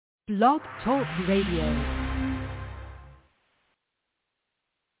Blog Talk Radio.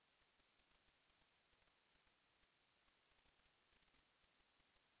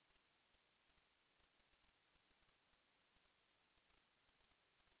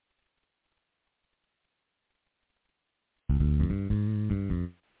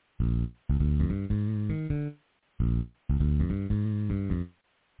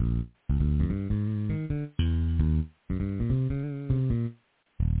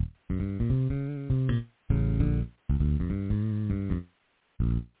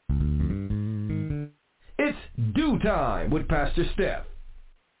 Time with Pastor Steph.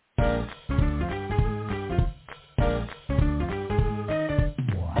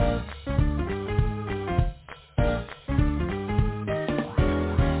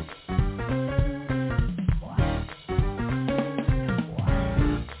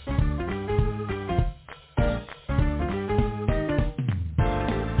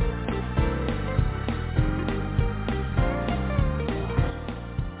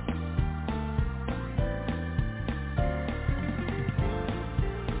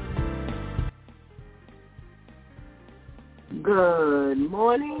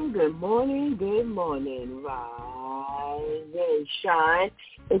 Good morning. Rise and shine.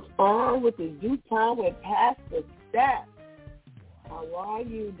 It's on with the due time with Pastor Steph. How are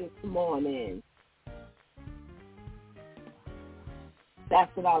you this morning? That's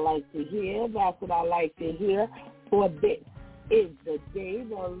what I like to hear. For this is the day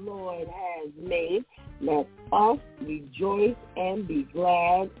the Lord has made. Let us rejoice and be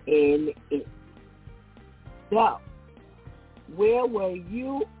glad in it. So, where were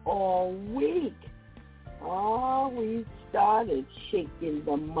you all week? We started shaking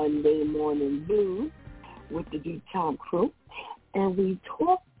the Monday morning blues with the Due Time crew, and we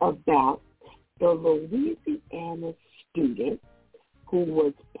talked about the Louisiana student who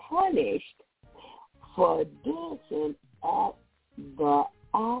was punished for dancing at the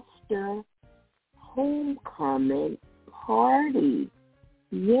after homecoming party.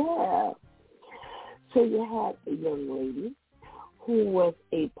 Yeah. So you had a young lady who was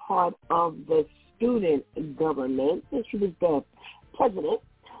a part of the student government, and she was the president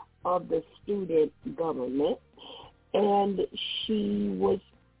of the student government, and she was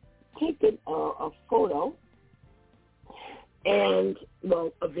taking a photo and,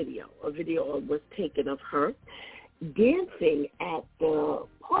 well, a video was taken of her dancing at the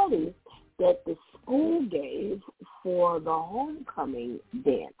party that the school gave for the homecoming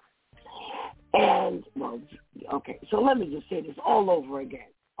dance. And, well, okay, so let me just say this all over again.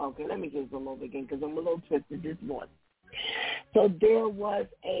 Okay, let me say this all over again because I'm a little twisted this morning. So there was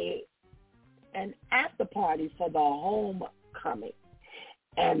an after party for the homecoming,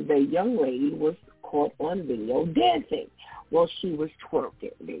 and the young lady was caught on video dancing. Well, she was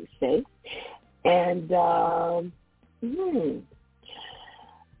twerking, they say. And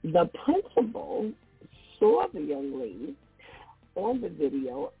the principal saw the young lady on the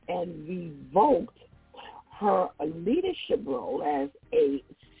video and revoked her leadership role as a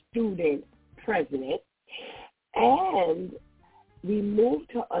student president and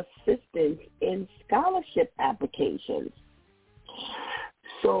removed her assistance in scholarship applications.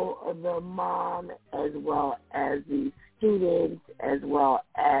 So the mom, as well as the students, as well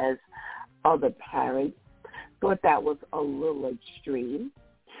as other parents, thought that was a little extreme.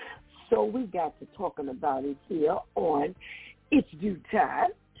 So we got to talking about it here on It's Due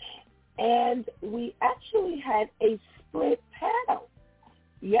Time, and we actually had a split panel.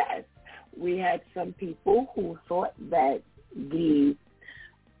 Yes, we had some people who thought that the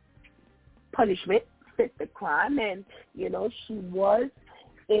punishment fit the crime, and, she was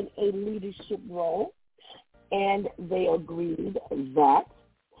in a leadership role, and they agreed that,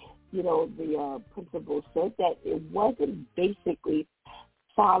 the principal said that it wasn't basically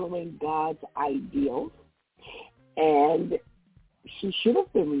following God's ideals, and she should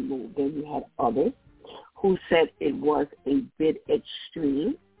have been removed. And you had others who said it was a bit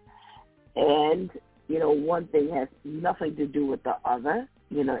extreme. And, one thing has nothing to do with the other.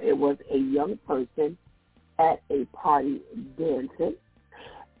 It was a young person at a party dancing.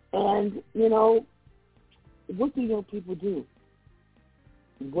 And, what do young people do?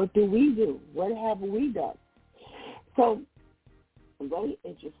 What do we do? What have we done? So, a very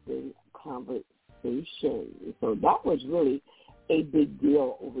interesting conversation. So that was really a big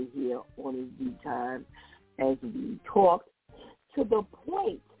deal over here on His Due Time as we talked, to the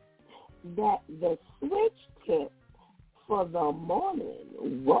point that the switch tip for the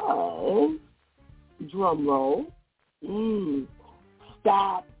morning was, drum roll,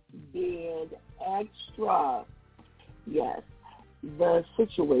 stop being extra. Yes, the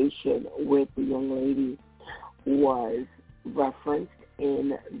situation with the young lady was referenced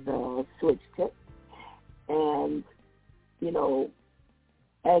in the switch tip. And, you know,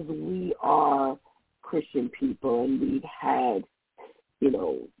 as we are Christian people and we've had, you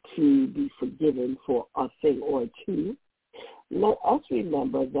know, to be forgiven for a thing or two, let us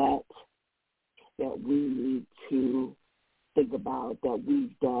remember that we need to think about that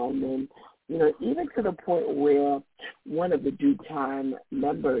we've done. And, you know, even to the point where one of the Due Time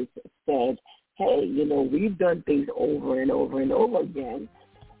members said, hey, you know, we've done things over and over and over again.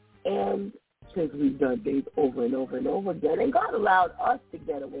 And since we've done things over and over and over again, and God allowed us to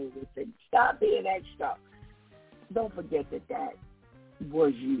get away with it, stop being extra. Don't forget that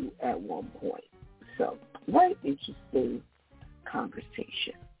was you at one point. So, very interesting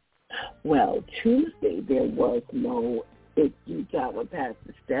conversation. Well, Tuesday there was no It's Due Time with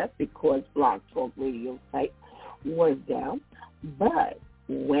Pastor Steph because Blog Talk Radio site was down. But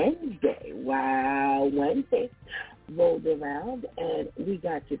Wednesday rolled around and we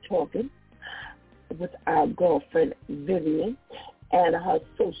got to talking with our girlfriend Vivian and her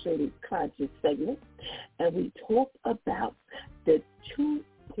socially conscious segment, and we talked about the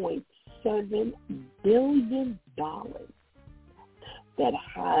 $2.7 billion that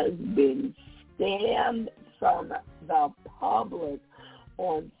has been scammed from the public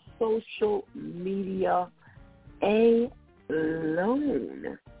on social media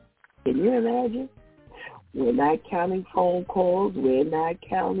alone. Can you imagine? We're not counting phone calls. We're not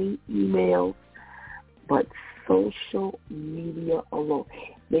counting emails. But social media alone.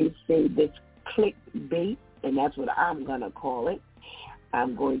 They say this clickbait, and that's what I'm going to call it.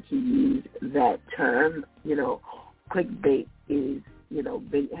 I'm going to use that term. You know, clickbait is, you know,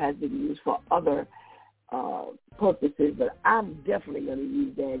 has been used for other purposes, but I'm definitely going to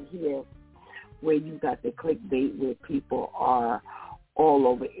use that here, where you got the clickbait where people are all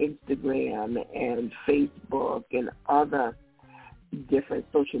over Instagram and Facebook and other different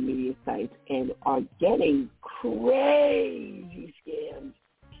social media sites and are getting crazy scams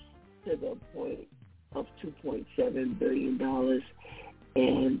to the point of $2.7 billion.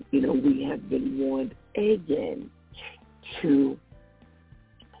 And, you know, we have been warned again to,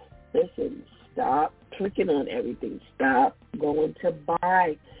 listen, stop clicking on everything. Stop going to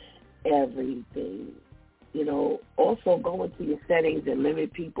buy everything. You know, also go into your settings and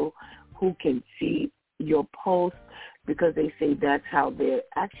limit people who can see your posts, because they say that's how they're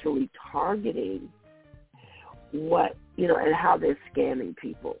actually targeting what, you know, and how they're scamming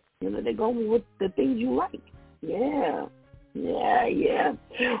people. You know, they're going with the things you like. Yeah.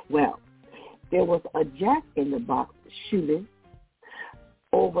 Well, there was a Jack-in-the-Box shooting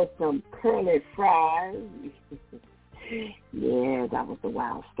over some curly fries. Yeah, that was the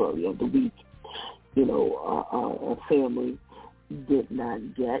wild story of the week. You know, a family did not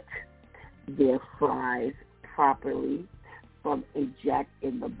get their fries properly from a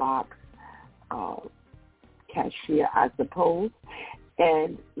Jack-in-the-Box cashier, I suppose.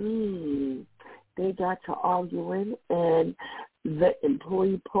 And they got to arguing, and the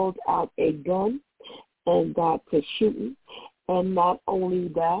employee pulled out a gun and got to shooting. And not only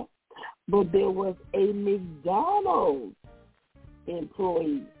that, but there was a McDonald's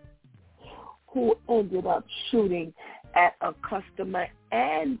employee who ended up shooting at a customer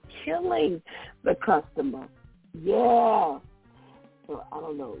and killing the customer. Yeah. So I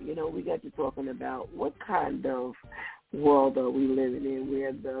don't know. You know, we got to talking about what kind of world are we living in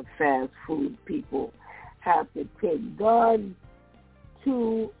where the fast food people have to take guns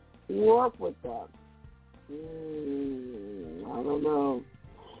to work with them. I don't know,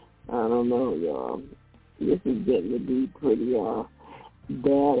 y'all. This is getting to be pretty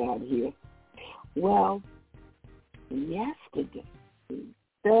bad out here. Well, yesterday,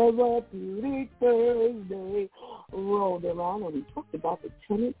 Therapeutic Thursday rolled around, and we talked about the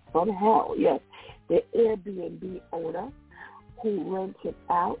tenant from hell. Yes, the Airbnb owner who rented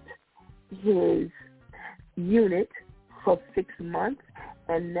out his unit for 6 months,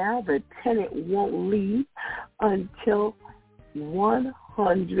 and now the tenant won't leave until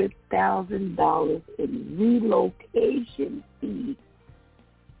 $100,000 in relocation fee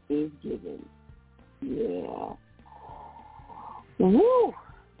is given. Yeah. Woo!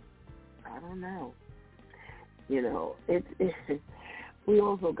 I don't know. You know, it's we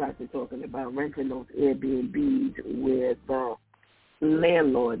also got to talking about renting those Airbnbs where the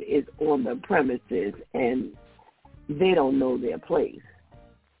landlord is on the premises and they don't know their place.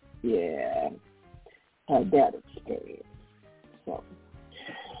 Yeah, had that experience. So,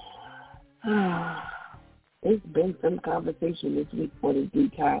 it's been some conversation this week for the Due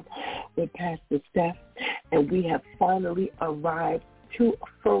Time with Pastor Steph. And we have finally arrived to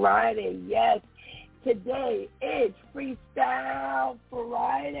Friday. Yes, today is Freestyle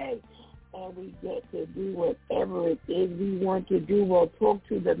Friday. And we get to do whatever it is we want to do. We'll talk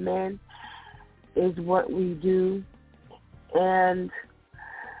to the men is what we do. And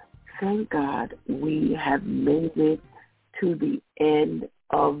thank God we have made it to the end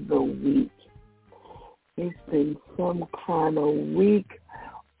of the week. It's been some kind of week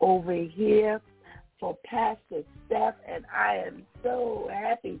over here for Pastor Steph, and I am so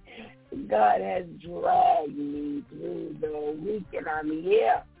happy God has dragged me through the week, and I'm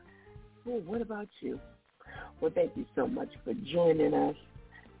here. Oh, what about you? Well, thank you so much for joining us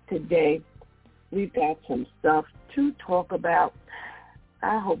today. We've got some stuff to talk about.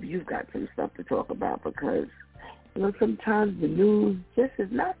 I hope you've got some stuff to talk about because, sometimes the news just is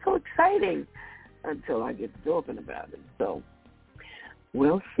not so exciting until I get to talking about it. So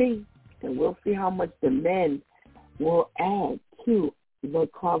we'll see. And we'll see how much the men will add to the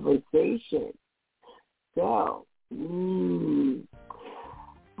conversation. So,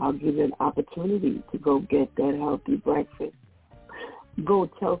 I'll give you an opportunity to go get that healthy breakfast. Go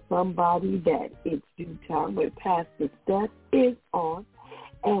tell somebody that it's due time where Pastor Steph is on.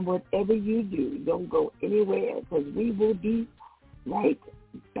 And whatever you do, don't go anywhere because we will be right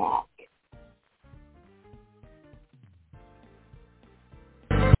back.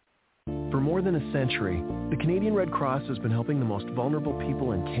 For more than a century, the Canadian Red Cross has been helping the most vulnerable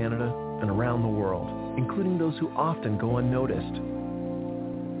people in Canada and around the world, including those who often go unnoticed.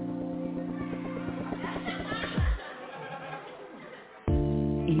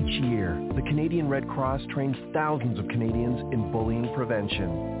 Each year, the Canadian Red Cross trains thousands of Canadians in bullying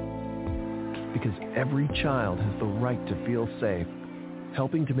prevention. Because every child has the right to feel safe,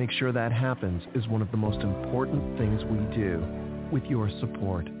 helping to make sure that happens is one of the most important things we do, with your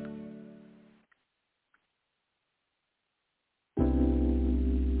support.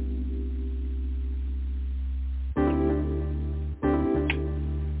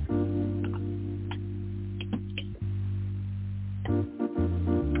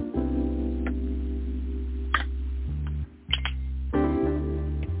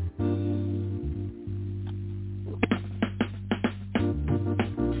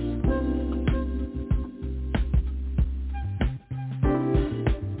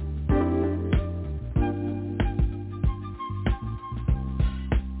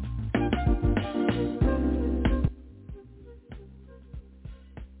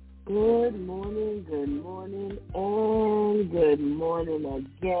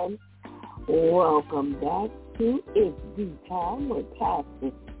 Again, welcome back to It's Due Time with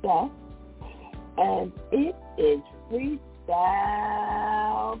Pastor Steph, and it is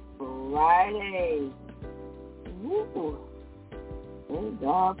Freestyle Friday. Woo. Thank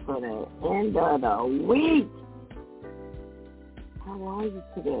God for the end of the week. How are you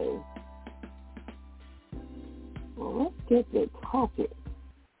today? Well, let's get to talking.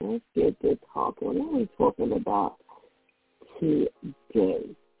 What are we talking about today?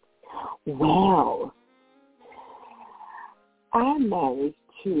 Well, I managed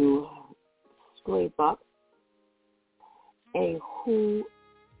to scrape up a who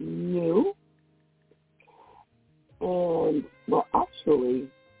knew, and well, actually,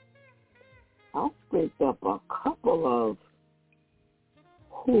 I scraped up a couple of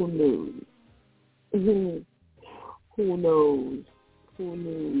who knews. Who knows? Who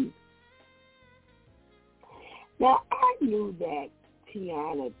knew? Now, I knew that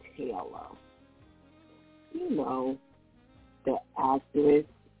Tiana Taylor, the actress,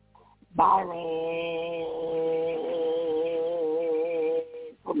 Byron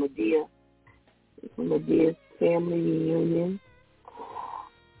from Medea's family reunion,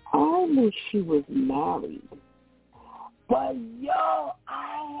 I knew she was married. But,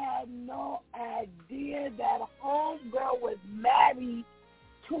 I had no idea that homegirl was married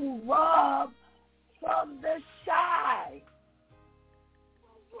to Rob from The Chi.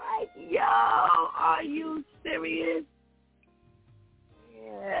 Like, are you serious?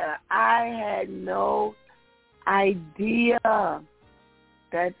 Yeah, I had no idea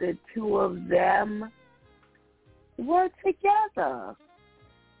that the two of them were together.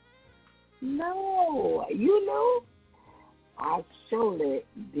 No, you knew? I surely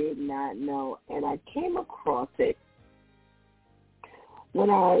did not know, and I came across it when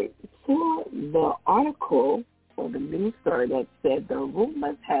I saw the article or the news story that said the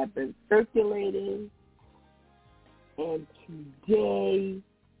rumors have been circulating, and today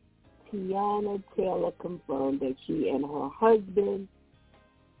Tiana Taylor confirmed that she and her husband,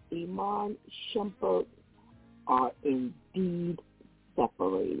 Iman Shumpert, are indeed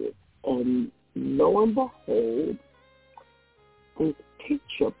separated. And lo and behold, this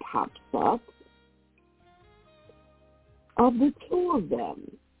picture pops up of the two of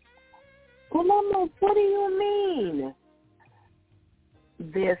them. And I'm like, what do you mean?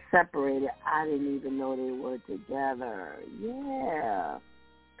 They're separated. I didn't even know they were together. Yeah.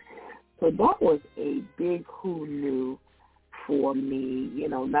 So that was a big who knew for me,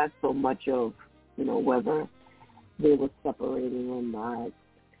 not so much of, whether they were separating or not.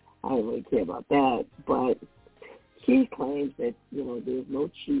 I don't really care about that. But she claims that, there's no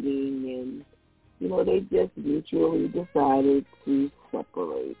cheating and, they just mutually decided to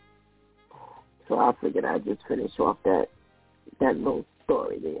separate. So I figured I'd just finish off that little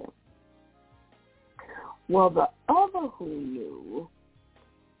story there. Well, the other who knew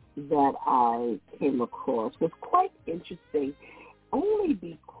that I came across was quite interesting, only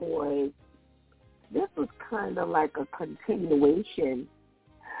because this was kind of like a continuation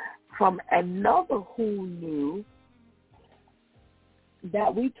from another who knew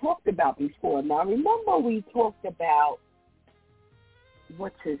that we talked about before. Now, remember we talked about,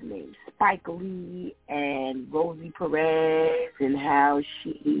 what's his name, Spike Lee and Rosie Perez, and how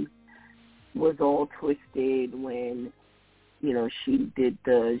she was all twisted when, she did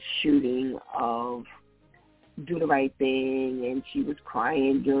the shooting of Do the Right Thing, and she was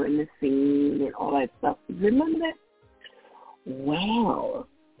crying during the scene and all that stuff. Remember that? Well,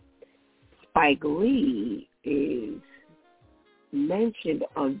 Spike Lee is mentioned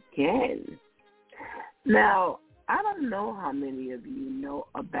again. Now, I don't know how many of you know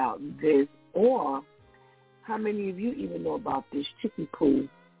about this, or how many of you even know about this chickie poo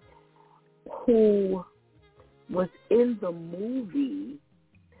who was in the movie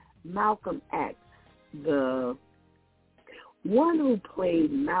Malcolm X, the one who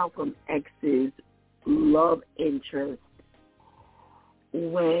played Malcolm X's love interest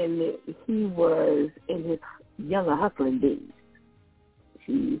when he was in his younger hustling days.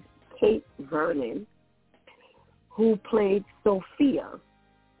 She's Kate Vernon, who played Sophia.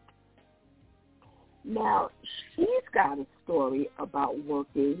 Now, she's got a story about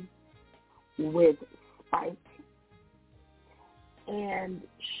working with Spike, and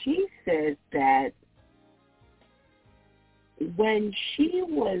she says that when she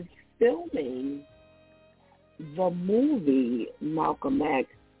was filming the movie Malcolm X,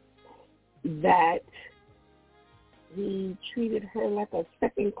 that he treated her like a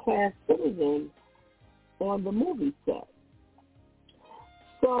second-class citizen on the movie set.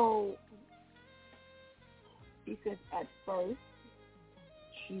 So she says at first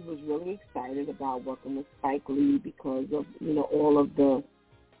she was really excited about working with Spike Lee because of, all of the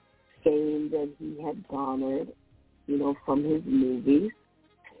fame that he had garnered, from his movies.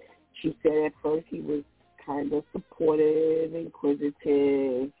 She said at first he was kind of supportive,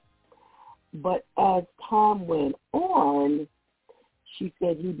 inquisitive, but as time went on, she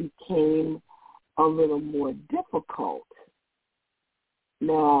said he became a little more difficult.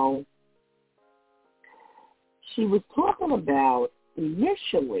 Now, she was talking about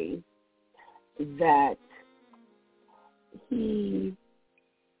initially that he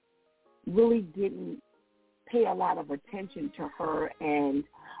really didn't pay a lot of attention to her, and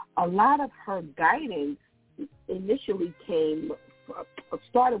a lot of her guidance initially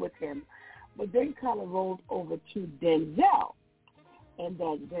started with him, but then kind of rolled over to Denzel, and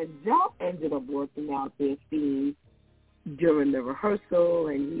that Denzel ended up working out their scenes during the rehearsal,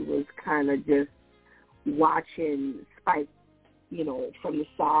 and he was kind of just watching Spike, from the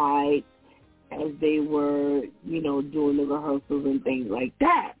side as they were, doing the rehearsals and things like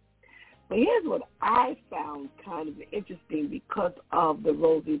that. But here's what I found kind of interesting because of the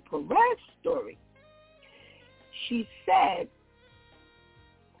Rosie Perez story. She said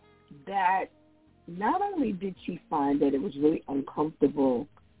that not only did she find that it was really uncomfortable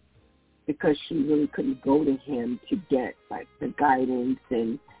because she really couldn't go to him to get, like, the guidance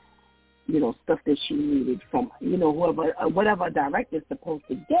and, stuff that she needed from, whatever a director's supposed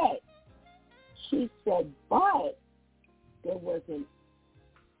to get. She said, but there was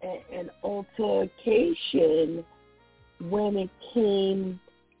an altercation when it came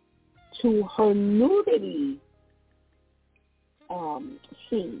to her nudity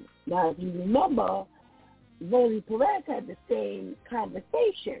scene. Now, if you remember, Rosie Perez had the same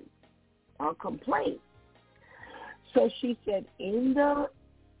conversation or complaint. So she said in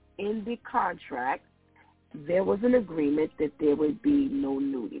the contract, there was an agreement that there would be no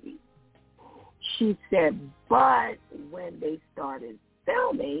nudity. She said, but when they started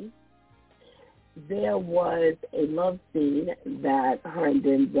filming, there was a love scene that her and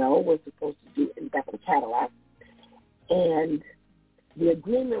Denzel was supposed to do in the back of the Cadillac, and The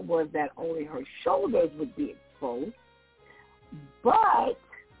agreement was that only her shoulders would be exposed, but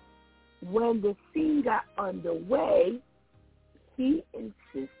when the scene got underway, he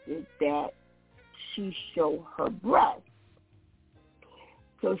insisted that she show her breasts.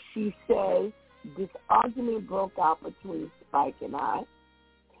 So she says this argument broke out between Spike and I.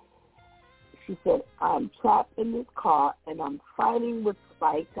 She said, I'm trapped in this car and I'm fighting with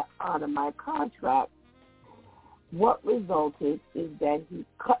Spike to honor my contract. What resulted is that he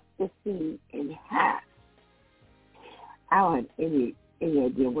cut the scene in half. I don't have any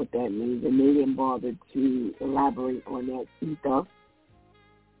idea what that means, and they didn't bother to elaborate on that either.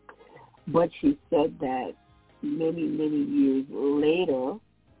 But she said that many, many years later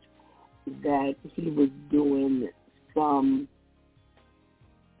that he was doing some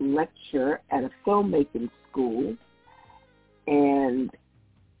lecture at a filmmaking school, and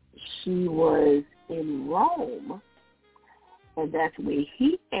she was in Rome, and that's where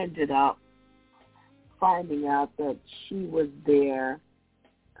he ended up finding out that she was there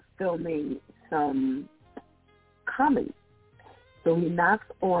filming some comedy. So he knocks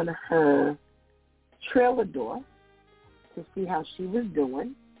on her trailer door to see how she was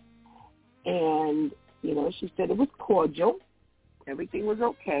doing, and, you know, she said it was cordial. Everything was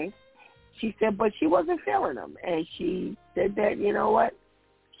okay. She said, but she wasn't feeling him, and she said that, you know what,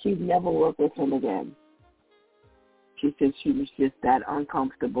 she'd never work with him again. She said she was just that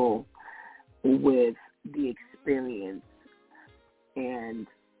uncomfortable with the experience. And,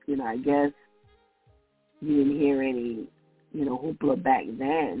 you know, I guess you didn't hear any, you know, hoopla back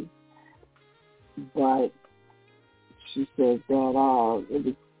then. But she said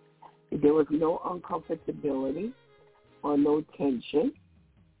that there was no uncomfortability or no tension,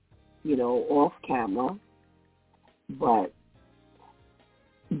 you know, off camera. But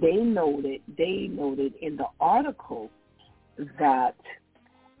they noted in the article that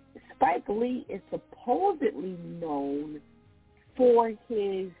Spike Lee is supposedly known for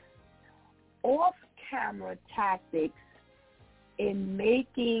his off-camera tactics in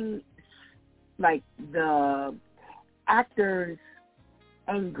making, like, the actors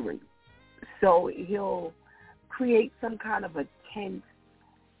angry. So he'll create some kind of a tense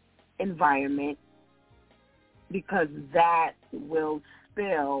environment because that will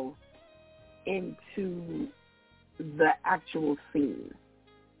spill into the actual scene.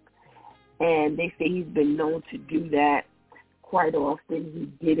 And they say he's been known to do that quite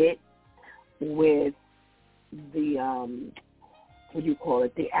often. He did it with the,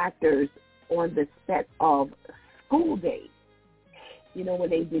 the actors on the set of School Days. You know, when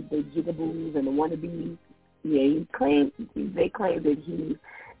they did the jigaboos and the wannabes. Yeah, they claimed that he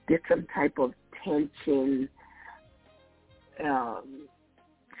did some type of tension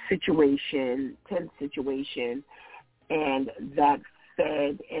tense situation, and that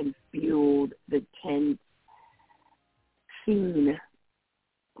fed and fueled the tense scene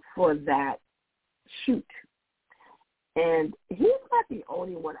for that shoot. And he's not the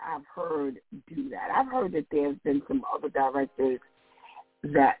only one I've heard do that. I've heard that there's been some other directors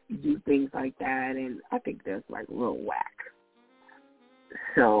that do things like that, and I think that's like real whack.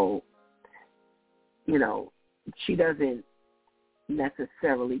 So, you know, she doesn't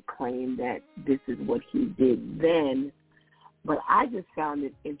necessarily claim that this is what he did then, but I just found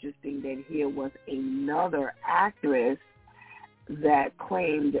it interesting that here was another actress that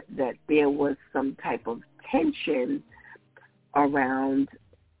claimed that there was some type of tension around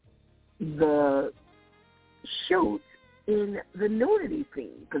the shoot in the nudity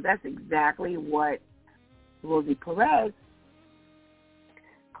scene, because that's exactly what Rosie Perez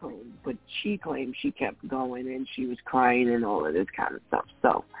claimed. But she claimed she kept going and she was crying and all of this kind of stuff.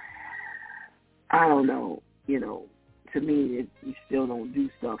 So I don't know, you know, to me, you still don't do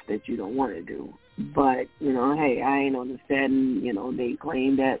stuff that you don't want to do. But, you know, hey, I ain't on the set, and, you know, they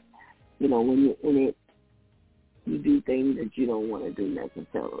claim that, you know, when you're in it, you do things that you don't want to do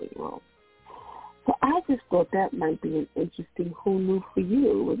necessarily. Well, so I just thought that might be an interesting who knew for you.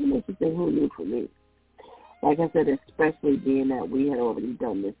 It was an interesting who knew for me. Like I said, especially being that we had already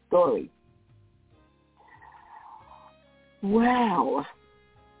done this story. Wow.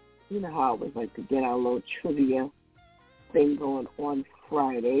 You know how I always like to get our little trivia thing going on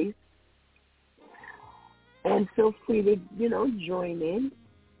Fridays. And feel free to, you know, join in.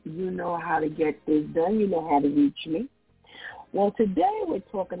 You know how to get this done. You know how to reach me. Well, today we're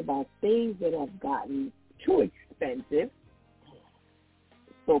talking about things that have gotten too expensive,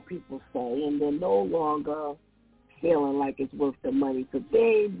 so people say, and they're no longer feeling like it's worth the money, so they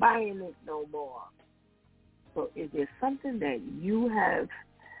ain't buying it no more. So is there something that you have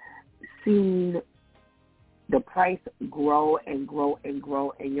seen the price grow and grow and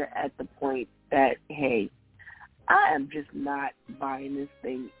grow, and you're at the point that, hey, I am just not buying this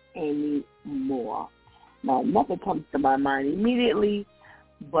thing anymore. Now, nothing comes to my mind immediately,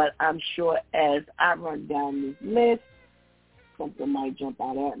 but I'm sure as I run down this list, something might jump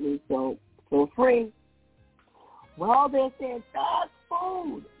out at me. So feel free. Well, they're saying fast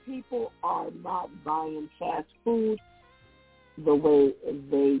food. People are not buying fast food the way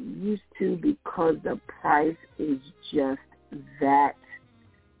they used to because the price is just that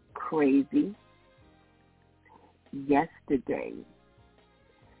crazy. Yesterday,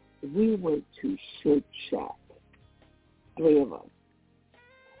 we went to Shake Shack, 3 of us.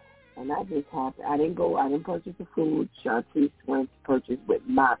 And I didn't purchase the food. Shantice went to purchase with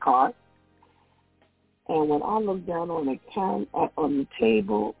my card. And when I looked down on the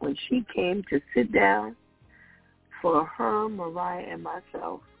table, when she came to sit down for her, Mariah, and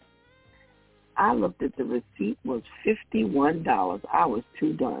myself, I looked at the receipt, was $51. I was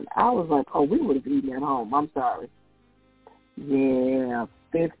too done. I was like, oh, we would have eaten at home. I'm sorry. Yeah,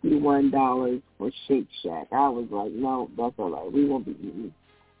 $51 for Shake Shack. I was like, no, that's all right. We won't be eating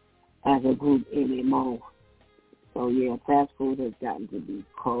as a group anymore. So, yeah, fast food has gotten to be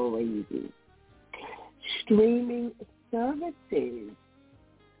crazy. Streaming services.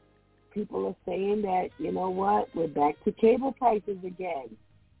 People are saying that, you know what, we're back to cable prices again.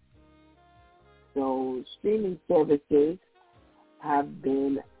 So streaming services have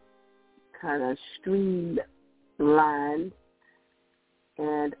been kind of streamlined,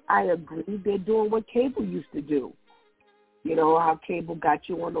 and I agree they're doing what cable used to do. You know how cable got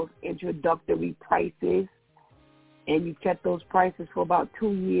you on those introductory prices, and you kept those prices for about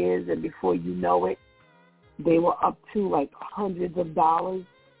 2 years, and before you know it, they were up to like hundreds of dollars.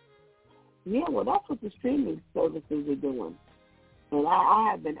 Yeah, well, that's what the streaming services are doing. And I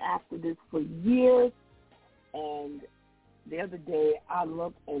have been after this for years, and the other day I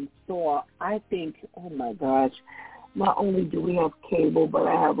looked and saw, I think, oh my gosh, not only do we have cable, but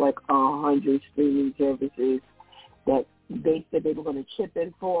I have like 100 streaming services that they said they were going to chip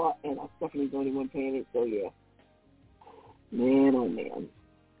in for, and I definitely don't even paying it, so yeah. Man, oh man.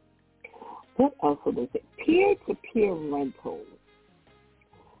 What else would they say? Peer-to-peer rentals.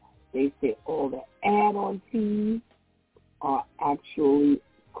 They say all the add-on fees are actually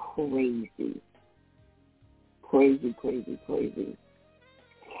crazy. Crazy, crazy, crazy.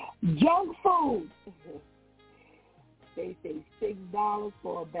 Junk food. They say $6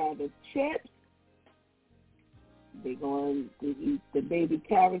 for a bag of chips. They're going to eat the baby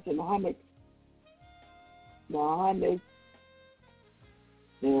carrots and hummus. Now, hummus,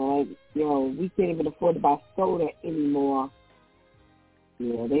 we can't even afford to buy soda anymore.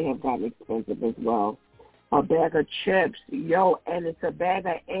 Yeah, they have gotten expensive as well. A bag of chips, and it's a bag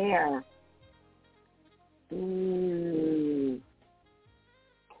of air.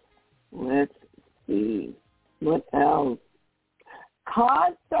 Let's see. What else?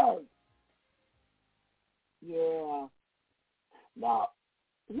 Concerts. Yeah. Now,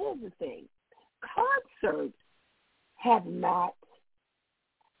 here's the thing. Concerts have not,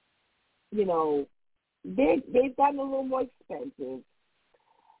 they've gotten a little more expensive,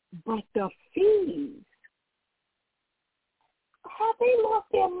 but the fees, have they lost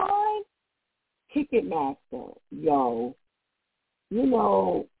their mind? Ticketmaster, they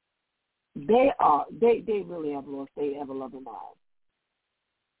really have lost their ever-loving mind.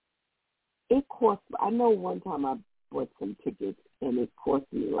 It cost, I know one time I bought some tickets, and it cost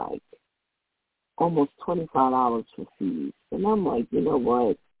me like almost $25 for fees. And I'm like, you know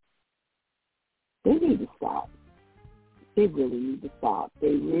what? They need to stop. They really need to stop.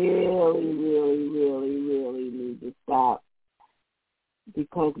 They really, really, really, really need to stop.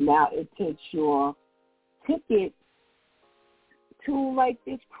 Because now it takes your ticket to like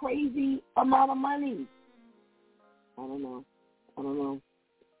this crazy amount of money. I don't know.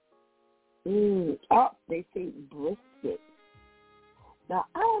 They say brisket. Now,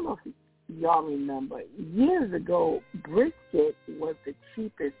 I don't know if y'all remember. Years ago, brisket was the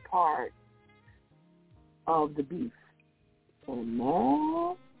cheapest part of the beef. And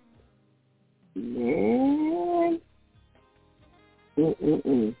now, man,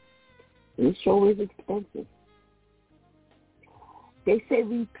 it sure is expensive. They say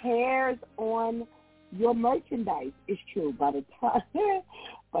repairs on your merchandise is true. By the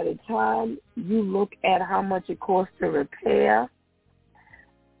time you look at how much it costs to repair,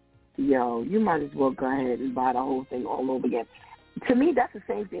 you might as well go ahead and buy the whole thing all over again. To me, that's the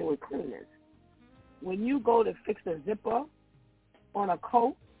same thing with cleaners. When you go to fix a zipper on a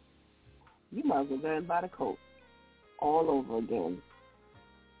coat, you might as well go and buy the coat all over again.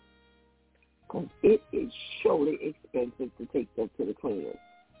 because it is surely expensive to take them to the cleaners.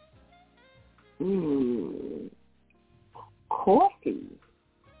 Coffee.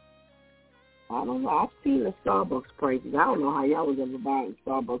 I don't know. I've seen the Starbucks prices. I don't know how y'all was ever buying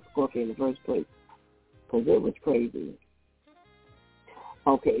Starbucks coffee in the first place, because it was crazy.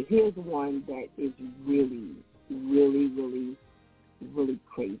 Okay, here's one that is really, really, really, really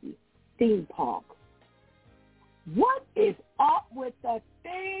crazy. Theme park. What is up with the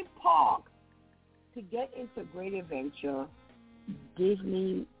theme park? To get into Great Adventure, give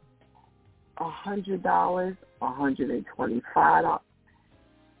me $100, $125.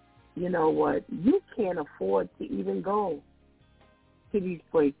 You know what? You can't afford to even go to these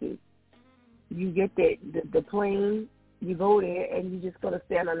places. You get the plane, you go there, and you just got to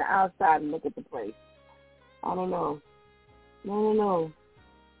stand on the outside and look at the place. I don't know.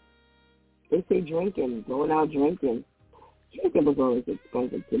 They say drinking, going out drinking. Drinking was always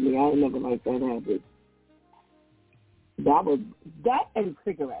expensive to me. I never liked that habit. That and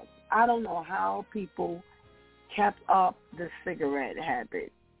cigarettes. I don't know how people kept up the cigarette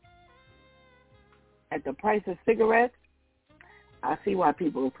habit. At the price of cigarettes, I see why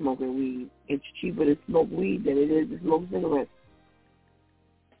people are smoking weed. It's cheaper to smoke weed than it is to smoke cigarettes.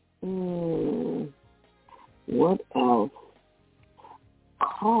 What else?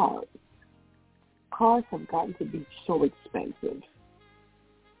 Cars. Cars have gotten to be so expensive.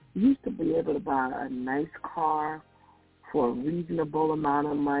 You used to be able to buy a nice car for a reasonable amount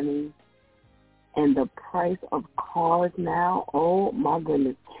of money, and the price of cars now, oh my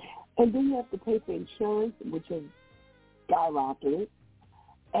goodness. And then you have to pay for insurance, which is skyrocketed,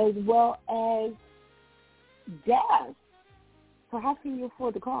 as well as gas. So how can you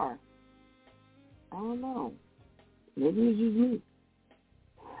afford the car? I don't know. Maybe it's just me.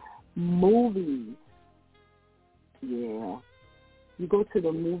 Movies. Yeah. You go to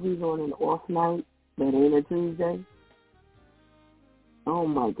the movies on an off night that ain't a Tuesday. Oh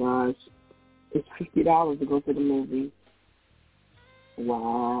my gosh. It's $50 to go to the movie.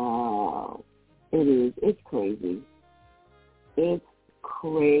 Wow. It is. It's crazy. It's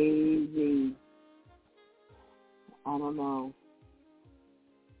crazy. I don't know.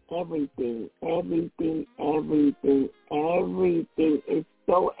 Everything is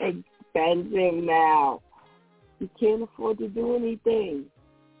so expensive now. You can't afford to do anything.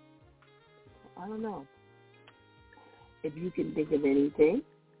 I don't know. If you can think of anything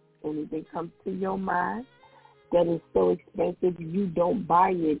comes to your mind that is so expensive you don't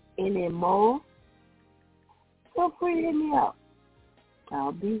buy it anymore, feel free to hit me up.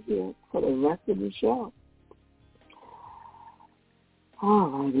 I'll be here for the rest of the show. All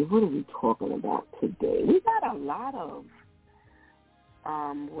righty, what are we talking about today? We got a lot of,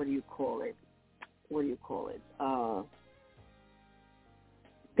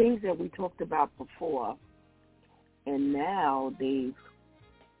 things that we talked about before, and now they've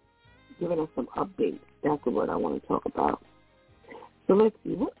given us some updates. That's what I want to talk about. So let's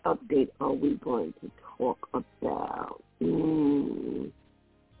see, what update are we going to talk about?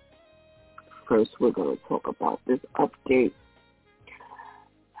 First, we're going to talk about this update.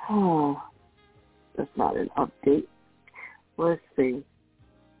 Oh, that's not an update. Let's see.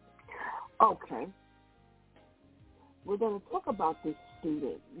 Okay. We're going to talk about this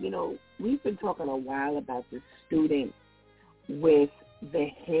student. You know, we've been talking a while about this student with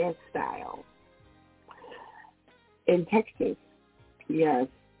the hairstyle in Texas. Yes.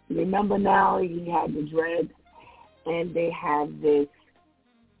 Remember now he had the dreads, and they have this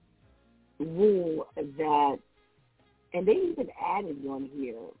rule that, and they even added one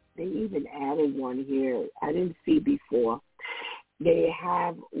here. I didn't see before. They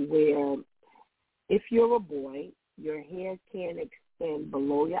have where if you're a boy, your hair can extend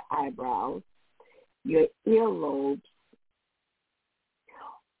below your eyebrows, your earlobes,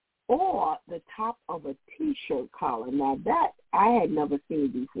 or the top of a T-shirt collar. Now that I had never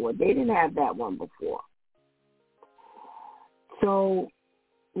seen before. They didn't have that one before. So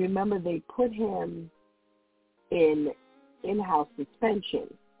remember, they put him in in-house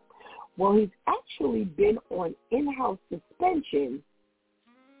suspension. Well, he's actually been on in-house suspension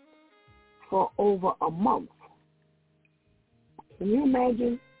for over a month. Can you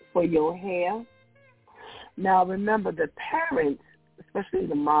imagine, for your hair? Now, remember, the parents, especially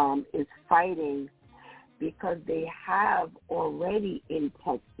the mom, is fighting because they have already in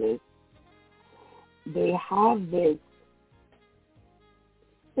Texas, they have this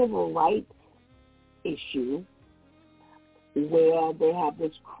civil rights issue where they have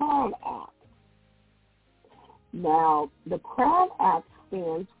this Crown Act. Now, the Crown Act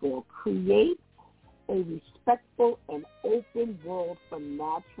stands for Create a respectful and open world for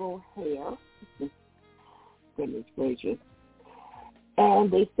natural hair. Goodness gracious.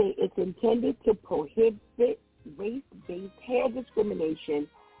 And they say it's intended to prohibit race-based hair discrimination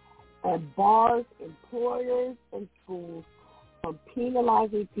and bars employers and schools from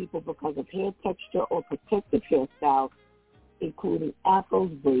penalizing people because of hair texture or protective hairstyles, including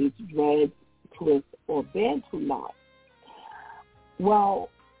afros, braids, dreads, twists, or bantu knots. Well,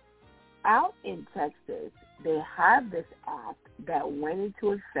 out in Texas, they have this act that went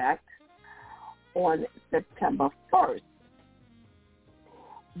into effect on September 1st.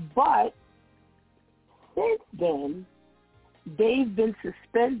 But since then, they've been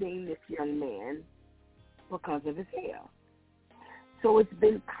suspending this young man because of his hair. So it's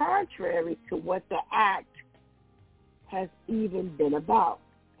been contrary to what the act has even been about.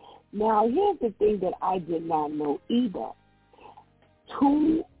 Now, here's the thing that I did not know either.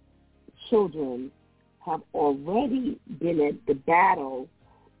 2 children have already been at battle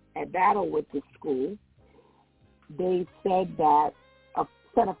with the school. They said that a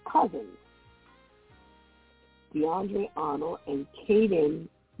set of cousins, DeAndre Arnold and Caden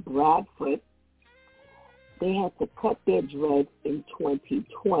Bradford, they had to cut their dreads in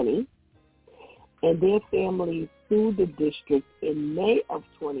 2020, and their family sued the district in May of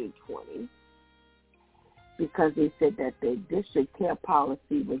 2020 because they said that their district care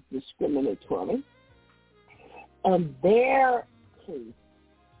policy was discriminatory. And their case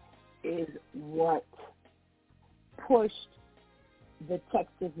is what pushed the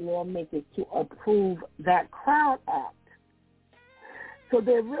Texas lawmakers to approve that Crown Act. So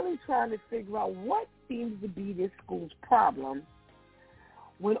they're really trying to figure out what seems to be this school's problem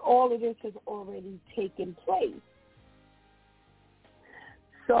when all of this has already taken place.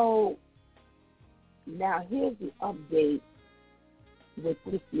 So now here's the update with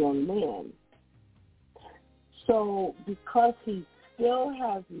this young man. So because he still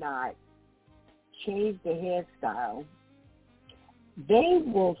has not changed the hairstyle, they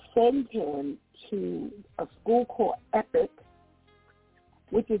will send him to a school called EPIC,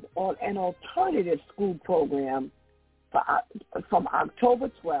 which is on an alternative school program from October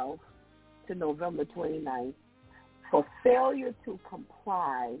 12th to November 29th for failure to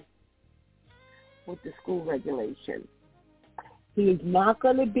comply with the school regulations. He is not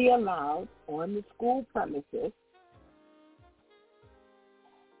going to be allowed on the school premises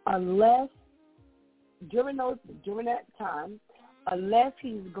unless, during that time, unless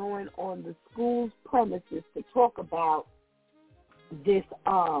he's going on the school's premises to talk about this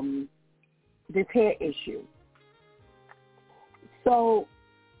hair issue. So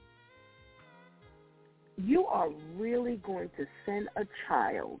you are really going to send a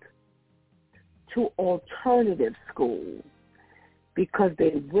child to alternative school because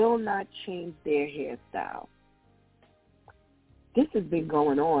they will not change their hairstyle. This has been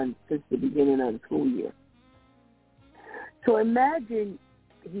going on since the beginning of the school year. So imagine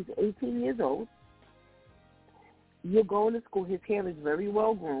he's 18 years old. You're going to school. His hair is very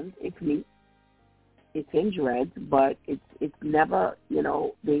well groomed. It's neat. It's in dreads, but it's never,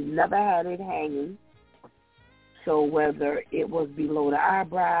 they've never had it hanging. So whether it was below the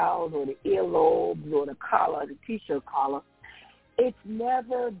eyebrows or the earlobes or the collar, the T-shirt collar, it's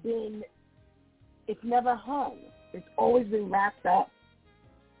never hung. It's always been wrapped up.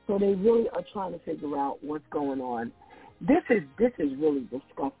 So they really are trying to figure out what's going on. This is really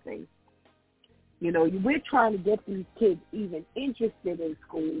disgusting. We're trying to get these kids even interested in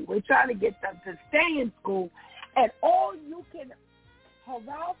school. We're trying to get them to stay in school. And all you can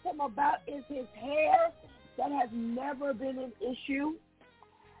harass him about is his hair that has never been an issue.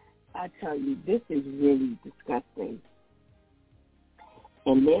 I tell you, this is really disgusting.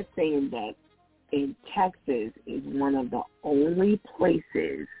 And they're saying that in Texas is one of the only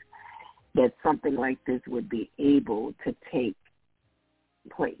places that something like this would be able to take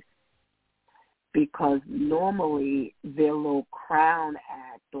place. Because normally their little Crown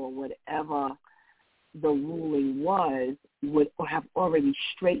Act or whatever the ruling was would have already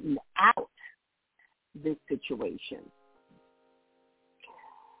straightened out this situation.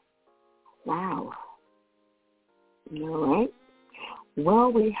 Wow. All right.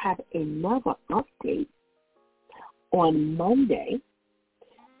 Well, we have another update. On Monday,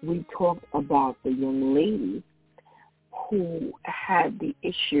 we talked about the young lady who had the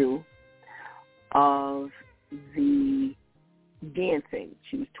issue of the dancing.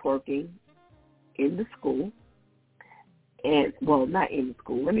 She was twerking in the school. And, well, not in the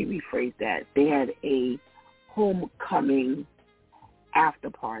school. Let me rephrase that. They had a homecoming after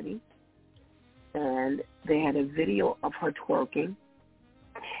party. And they had a video of her twerking.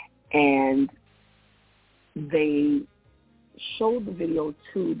 And they showed the video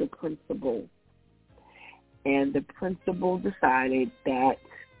to the principal, and the principal decided that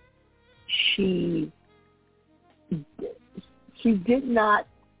she did not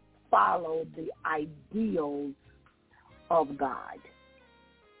follow the ideals of God.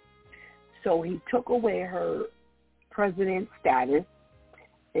 So he took away her president status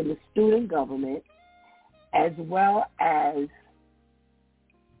in the student government, as well as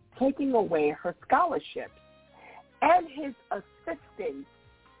taking away her scholarships and his assistance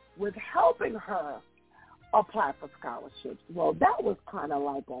with helping her apply for scholarships. Well, that was kind of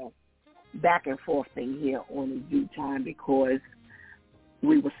like a back and forth thing here on In Due Time, because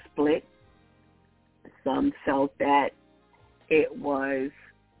we were split. Some felt that it was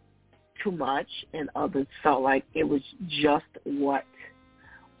too much, and others felt like it was just what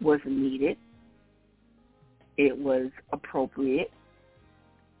was needed. It was appropriate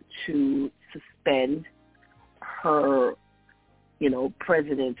to suspend her,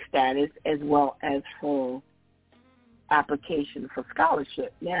 president status as well as her application for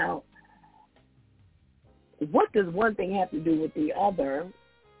scholarship. Now, what does one thing have to do with the other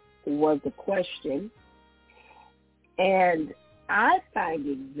was the question. And I find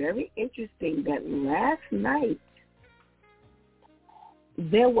it very interesting that last night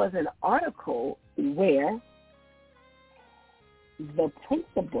there was an article where the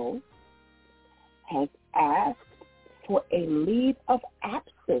principal has asked for a leave of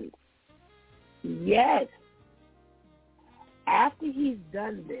absence. Yes. After he's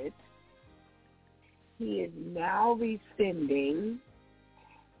done this, he is now rescinding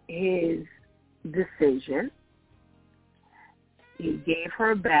his decision. He gave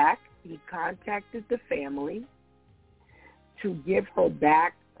her back. He contacted the family to give her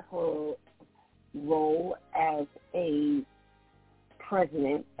back her role as the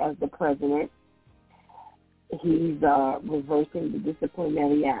president. He's reversing the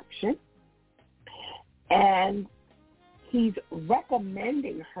disciplinary action. And he's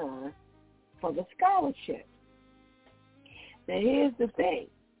recommending her for the scholarship. Now, here's the thing.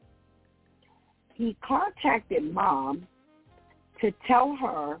 He contacted Mom to tell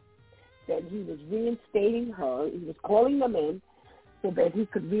her that he was reinstating her. He was calling them in so that he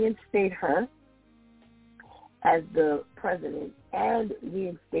could reinstate her as the president and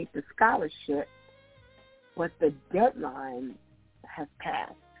reinstate the scholarship. But the deadline has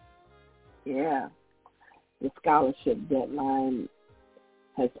passed. Yeah. The scholarship deadline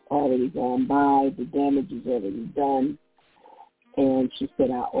has already gone by. The damage is already done. And she said,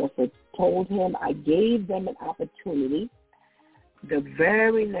 I also told him, I gave them an opportunity the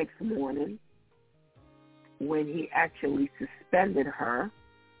very next morning when he actually suspended her.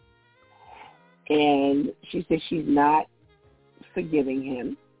 And she said she's not forgiving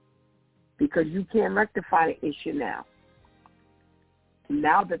him because you can't rectify the issue now.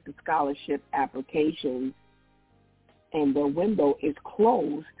 Now that the scholarship application and the window is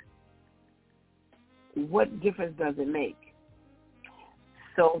closed, what difference does it make?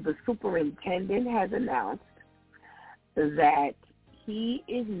 So the superintendent has announced that he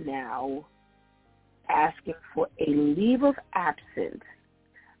is now asking for a leave of absence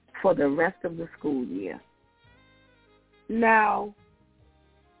for the rest of the school year. Now,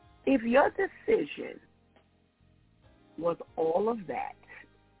 if your decision was all of that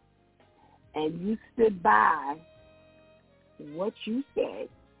and you stood by what you said,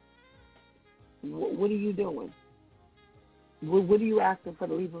 what are you doing? What are you asking for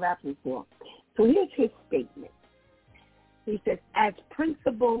the leave of absence for? So here's his statement. He says, as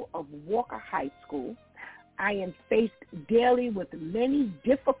principal of Walker High School, I am faced daily with many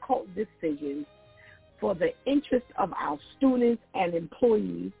difficult decisions for the interest of our students and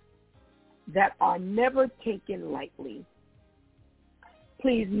employees that are never taken lightly.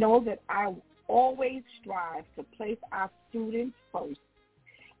 Please know that I always strive to place our students first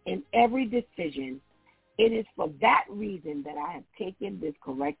in every decision. It is for that reason that I have taken this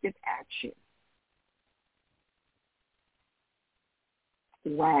corrective action.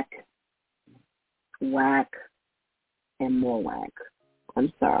 Whack, whack, and more whack.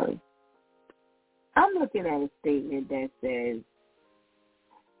 I'm sorry. I'm looking at a statement that says,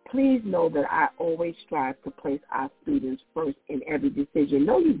 please know that I always strive to place our students first in every decision.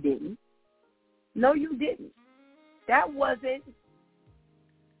 No, you didn't. No, you didn't. That wasn't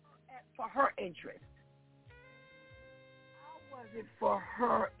for her interest. How was it for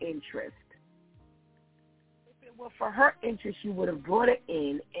her interest? If it were for her interest, you would have brought it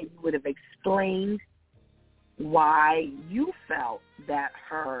in and you would have explained why you felt that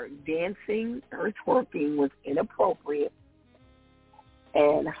her dancing, her twerking was inappropriate,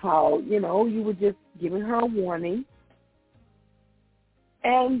 and how, you were just giving her a warning.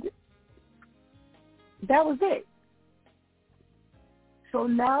 And that was it. So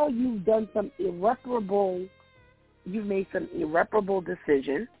now you've made some irreparable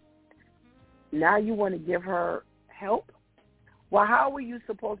decision. Now you want to give her help? Well, how are you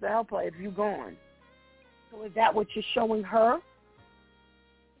supposed to help her if you're gone? So is that what you're showing her?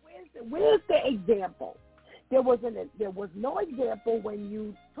 Where's the example? There was no example when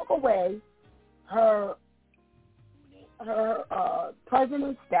you took away her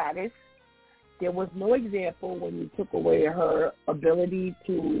president status. There was no example when you took away her ability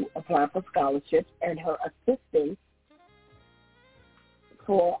to apply for scholarships and her assistance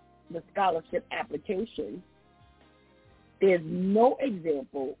for the scholarship application. There's no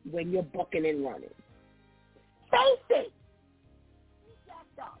example when you're bucking and running. Face it. You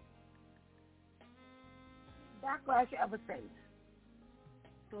jacked up. Backlash you ever face.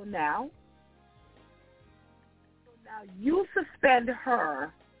 So now you suspend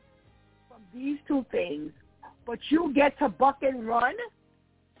her from these two things, but you get to buck and run?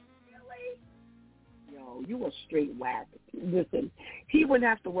 Really? Yo, you a straight whack. Listen, he wouldn't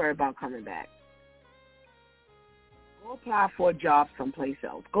have to worry about coming back. Go apply for a job someplace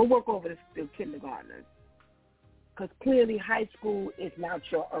else. Go work over the kindergartners. Because clearly high school is not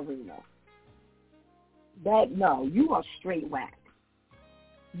your arena. No, you are straight whack.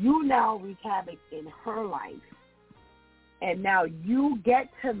 You now wreak havoc in her life. And now you get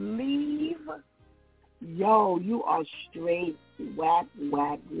to leave. Yo, you are straight whack,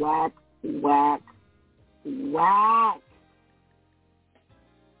 whack, whack, whack, whack.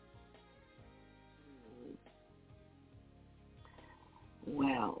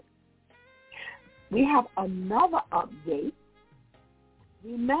 Well, we have another update.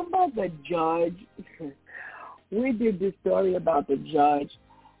 Remember the judge? We did this story about the judge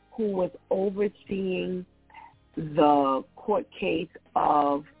who was overseeing the court case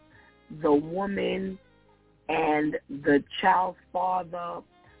of the woman and the child's father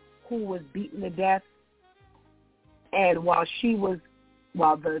who was beaten to death. And while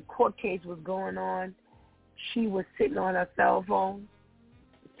the court case was going on, she was sitting on her cell phone.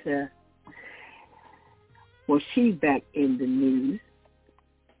 Well, she's back in the news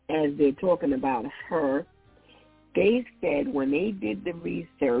as they're talking about her. They said when they did the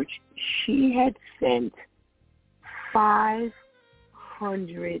research, she had sent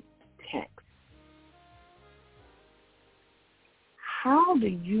 500 texts. How do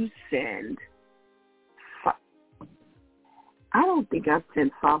you send? I don't think I've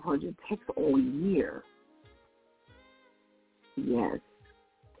sent 500 texts all year. Yes.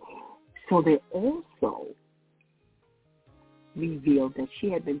 So they also revealed that she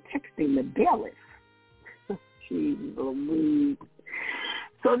had been texting the bailiff. Jeez Louise.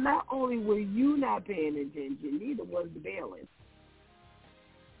 So not only were you not paying attention, neither was the bailiff.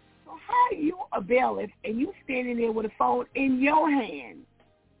 So how are you a bailiff and you standing there with a phone in your hand?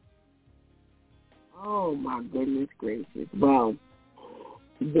 Oh, my goodness gracious. Well,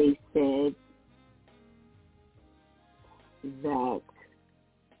 they said that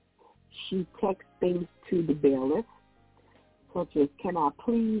she texts things to the bailiff, such as, "Can I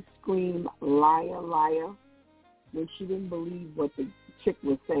please scream liar, liar," when she didn't believe what the chick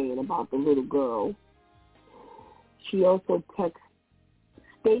was saying about the little girl. She also texts,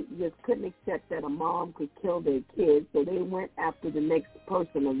 "State just couldn't accept that a mom could kill their kids, so they went after the next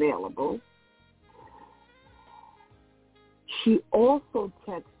person available." She also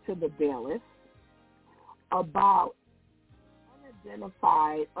texts to the bailiff about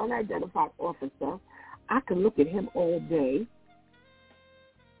unidentified officer. I can look at him all day.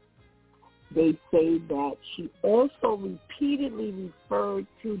 They say that she also repeatedly referred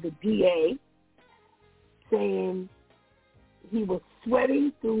to the DA, saying he was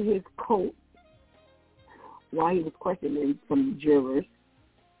sweating through his coat while he was questioning some jurors.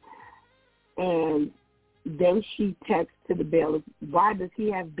 And then she texts to the bailiff, "Why does he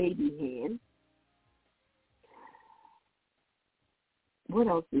have baby hands?" What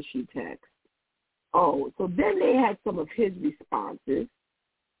else did she text? Oh, so then they had some of his responses.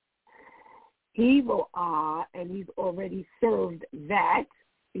 He will, and he's already served that.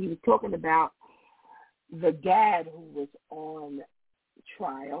 He was talking about the dad who was on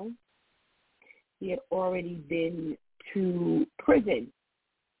trial. He had already been to prison.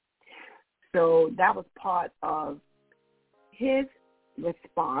 So that was part of his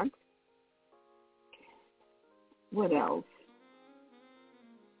response. What else?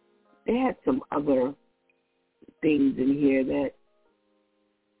 They had some other things in here that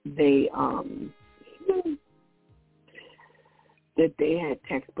they that they had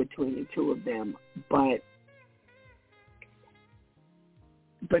text between the two of them, but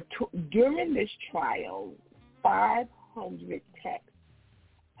during this trial, 500 texts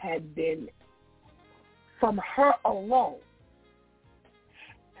had been from her alone.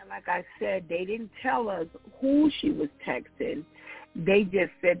 And like I said, they didn't tell us who she was texting. They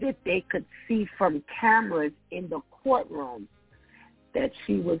just said that they could see from cameras in the courtroom that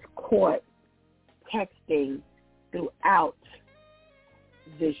she was caught texting throughout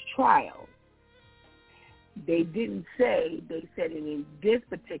this trial. They didn't say, they said in this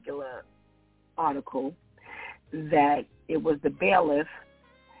particular article that it was the bailiff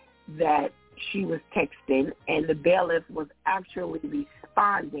that she was texting, and the bailiff was actually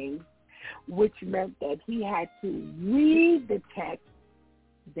responding, which meant that he had to read the text,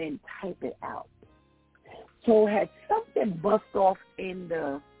 then type it out. So had something bust off in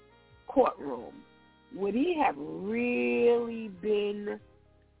the courtroom, would he have really been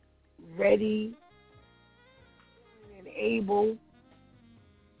ready and able to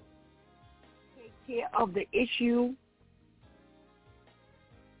take care of the issue?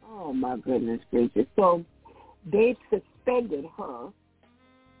 Oh, my goodness gracious. So they suspended her.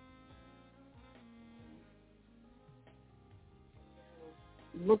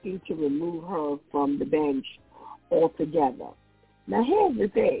 Looking to remove her from the bench altogether. Now, here's the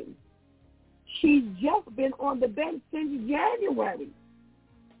thing. She's just been on the bench since January.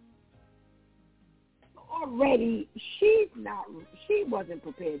 Already, she wasn't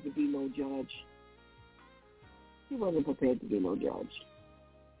prepared to be no judge. She wasn't prepared to be no judge.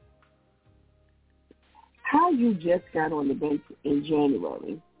 How you just got on the bench in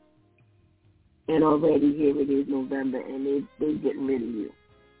January, and already here it is November, and they getting rid of you.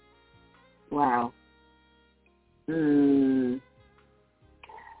 Wow. I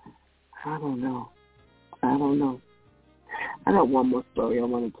don't know. I got one more story I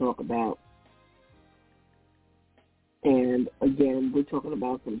want to talk about. And again, we're talking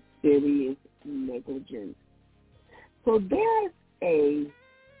about some serious negligence. So there's a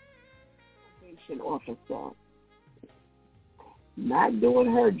probation officer not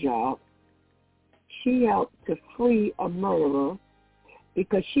doing her job. She helped to free a murderer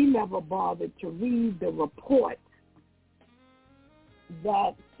because she never bothered to read the report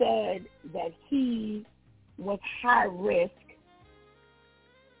that said that he was high risk.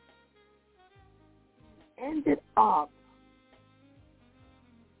 Ended up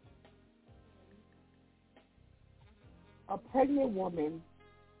a pregnant woman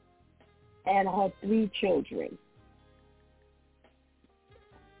and her 3 children.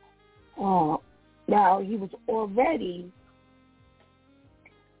 Now, he was already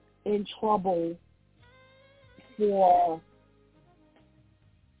in trouble for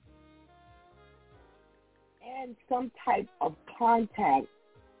and some type of contact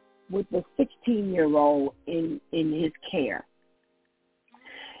with the 16-year-old in his care.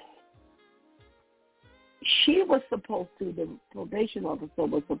 The probation officer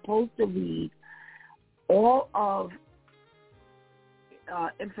was supposed to read all of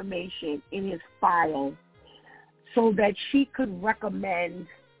information in his file so that she could recommend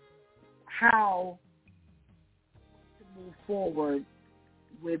how to move forward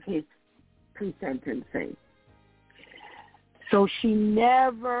with his pre-sentencing. So she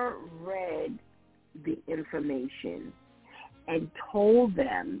never read the information and told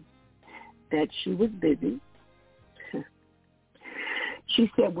them that she was busy. She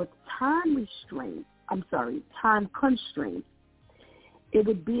said with time constraints, it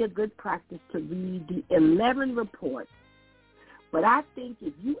would be a good practice to read the 11 reports. But I think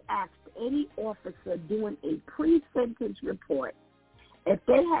if you asked any officer doing a pre-sentence report, if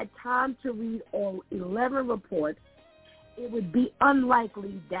they had time to read all 11 reports, it would be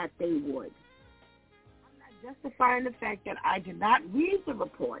unlikely that they would. I'm not justifying the fact that I did not read the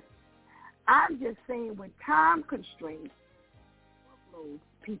report. I'm just saying with time constraints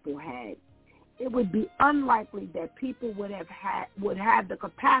people had, it would be unlikely that people would have the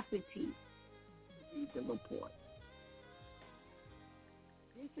capacity to read the report.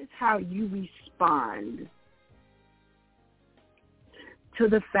 This is how you respond to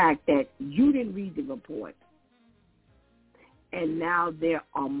the fact that you didn't read the report, and now there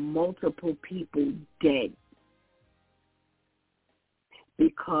are multiple people dead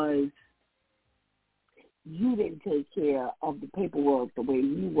because you didn't take care of the paperwork the way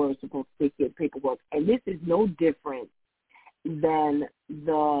you were supposed to take care of paperwork. And this is no different than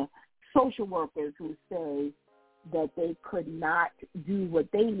the social workers who say that they could not do what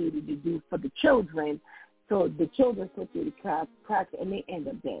they needed to do for the children, so the children slip through the cracks and they end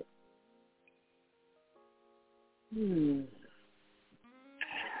up dead.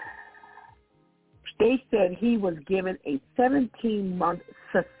 they said he was given a 17-month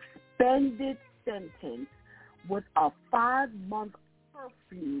suspended sentence with a 5-month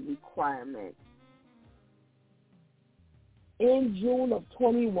curfew requirement in June of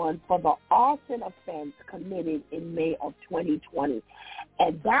 21 for the arson offense committed in May of 2020.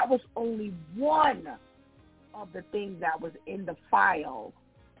 And that was only one of the things that was in the file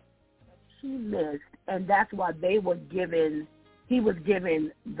that she missed, and that's why he was given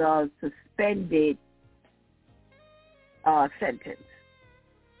the suspended sentence.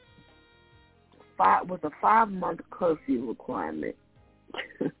 With a 5-month curfew requirement.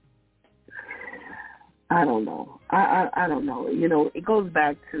 I don't know. I don't know. You know, it goes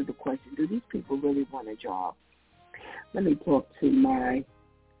back to the question: do these people really want a job? Let me talk to my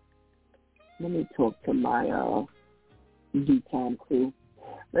D-Time crew.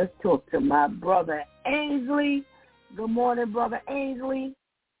 Let's talk to my brother Ainsley. Good morning, brother Ainsley.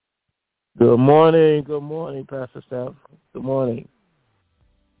 Good morning, Pastor Steph. Good morning.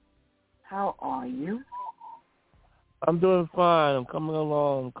 How are you? I'm doing fine. I'm coming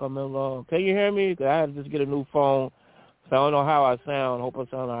along. Can you hear me? 'Cause I had to just get a new phone, so I don't know how I sound. Hope I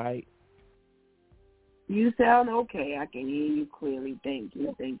sound all right. You sound okay. I can hear you clearly. Thank you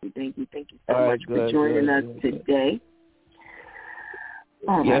so All right, much for joining us today.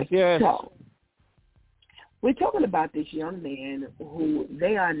 All right. Yes. So, we're talking about this young man who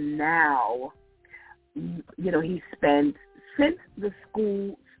they are now, you know, he spent, since the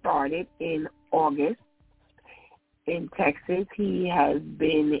school started in August in Texas, he has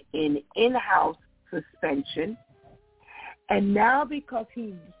been in-house suspension. And now because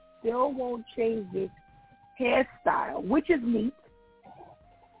he still won't change his hairstyle, which is neat,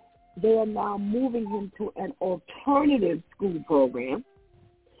 they are now moving him to an alternative school program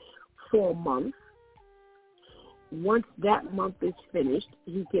for a month. Once that month is finished,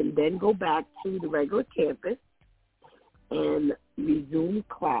 he can then go back to the regular campus and resume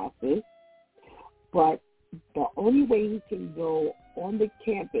classes. But the only way he can go on the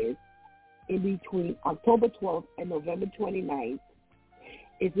campus in between October 12th and November 29th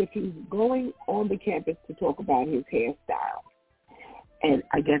is if he's going on the campus to talk about his hairstyle. And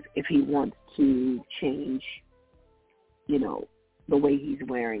I guess if he wants to change, you know, the way he's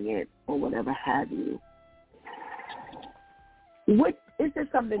wearing it or whatever have you. Is this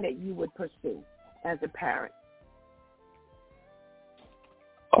something that you would pursue as a parent?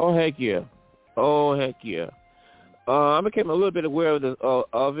 Oh, heck yeah. I became a little bit aware of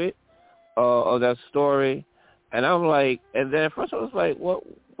that story. And I'm like, and then at first I was like, what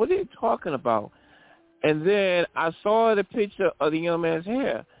are you talking about? And then I saw the picture of the young man's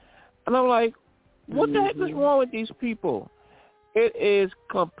hair. And I'm like, what the heck is wrong with these people? It is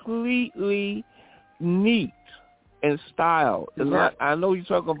completely neat and styled. It's not, I know you're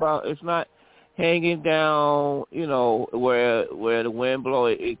talking about, it's not hanging down, you know, where the wind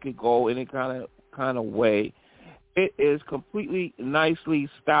blows, it could go any kind of way. It is completely nicely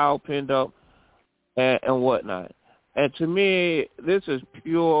styled, pinned up, and whatnot. And to me, this is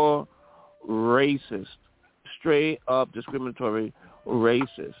pure racist, straight up discriminatory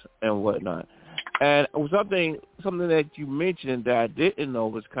racist and whatnot. And something that you mentioned that I didn't know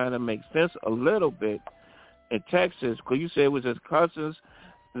was kind of makes sense a little bit in Texas, because you said it was his cousins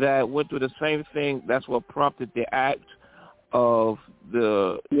that went through the same thing. That's what prompted the act of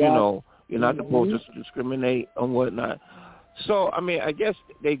the, you know, you're not supposed to discriminate and whatnot. So, I mean, I guess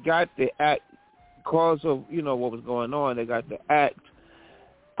they got the act because of, you know, what was going on. They got the act,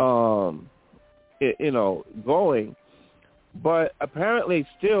 you know, going. But apparently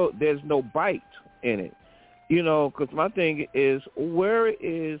still there's no bite in it, you know, because my thing is, where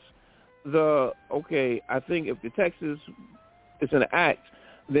is the, okay, I think if the Texas is an act,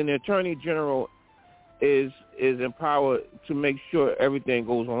 then the Attorney General is empowered to make sure everything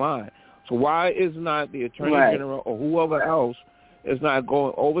goes online. So why is not the Attorney General or whoever else is not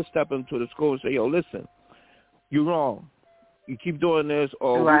going overstepping to the school and say, yo, listen, you're wrong. You keep doing this,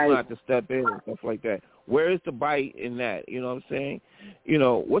 or we're going to have to step in and stuff like that. Where is the bite in that? You know what I'm saying? You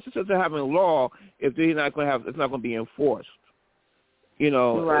know, what's the sense of having a law if they're not going to have, it's not going to be enforced? You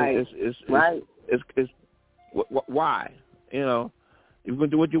know, it's why? You know, you're going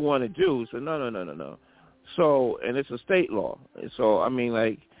to do what you want to do. So no. So, and it's a state law. So, I mean,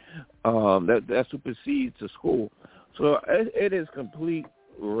 like, that supersedes the school. So it is complete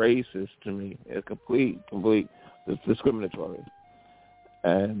racist to me. It's complete discriminatory.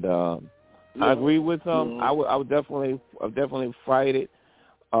 And I agree with them. I would definitely fight it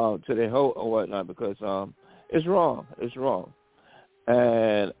to the hilt or whatnot, because it's wrong. It's wrong.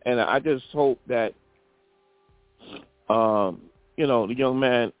 And I just hope that you know, the young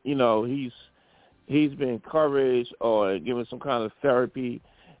man, you know, he he's been encouraged or given some kind of therapy,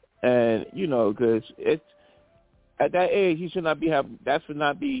 and because it's at that age he should not be that should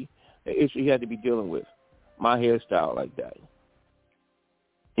not be an issue he had to be dealing with. My hairstyle like that,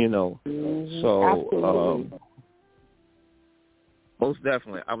 So most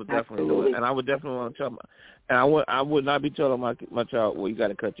definitely, I would definitely do it, and I would definitely want to tell and I would not be telling my child, well, you got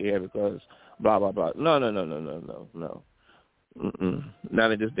to cut your hair because blah blah blah. No.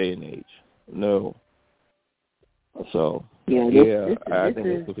 Not at this day and age. No. So I think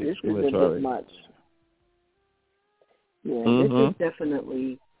it's discriminatory. This is a bit much. Yeah, This is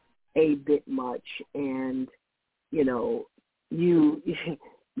definitely a bit much, and you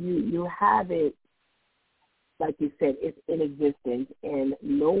have it, like you said, it's in existence, and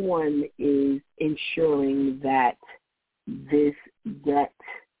no one is ensuring that this gets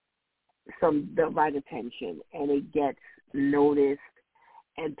the right attention and it gets noticed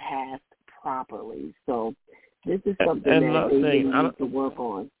and passed properly. So this is something that they really need to work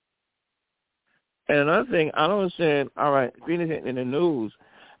on. And another thing, I don't understand, all right, being in the news,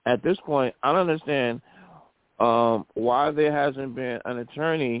 at this point, I don't understand why there hasn't been an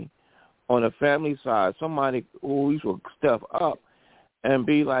attorney on the family side, somebody who will step up and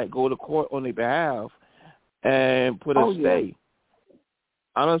be like, go to court on their behalf and put a stay.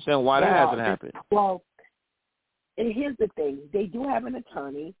 I don't understand why that hasn't happened. Well, and here's the thing. They do have an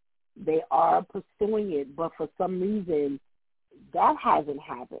attorney. They are pursuing it, but for some reason, that hasn't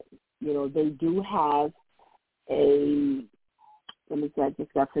happened. They do have let me see, I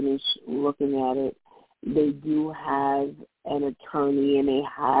just got finished looking at it. They do have an attorney, and they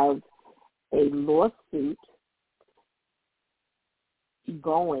have a lawsuit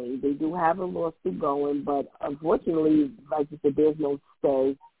going. They do have a lawsuit going, but unfortunately, like you said, there's no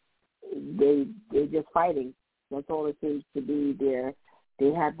stay. They're just fighting. That's all it seems to be.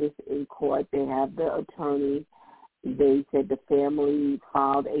 They have this in court. They have the attorney. They said the family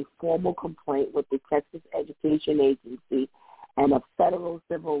filed a formal complaint with the Texas Education Agency and a federal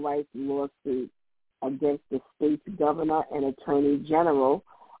civil rights lawsuit against the state's governor and attorney general,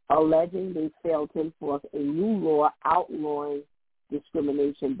 alleging they failed to enforce a new law outlawing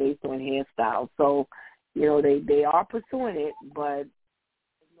discrimination based on hairstyle. So, they are pursuing it, but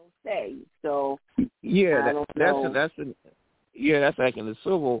there's no say. So, that's like in the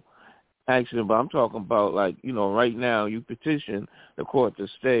civil action, but I'm talking about right now you petition the court to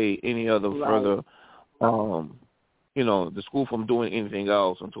stay any other further, the school from doing anything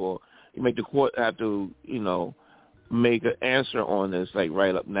else until you make the court have to, make an answer on this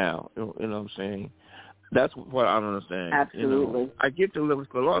right up now. You know what I'm saying? That's what I don't understand. Absolutely. I get the limits,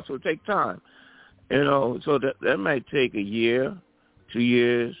 but also it takes time. So that might take a year, 2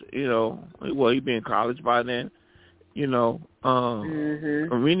 years. Well, you'd be in college by then. We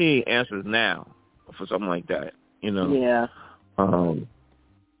need answers now for something like that. Yeah.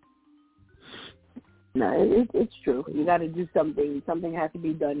 No, it's true. You got to do something. Something has to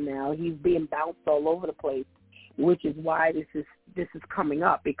be done now. He's being bounced all over the place, which is why this is coming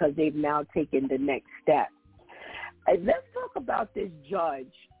up, because they've now taken the next step. Let's talk about this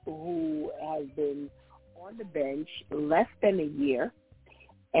judge who has been on the bench less than a year,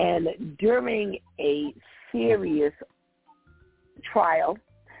 and during a serious trial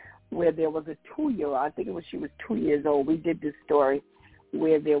where there was a 2-year-old, I think she was 2 years old. We did this story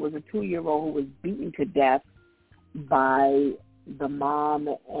where there was a 2-year-old who was beaten to death by the mom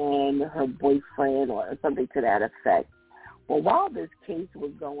and her boyfriend or something to that effect. Well, while this case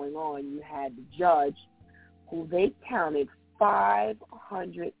was going on, you had the judge who they counted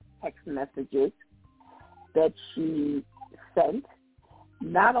 500 text messages that she sent.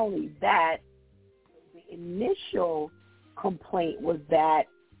 Not only that, the initial complaint was that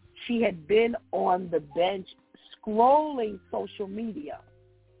she had been on the bench scrolling social media.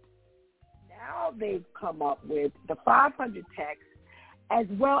 Now they've come up with the 500 texts, as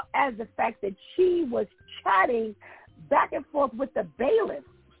well as the fact that she was chatting back and forth with the bailiff.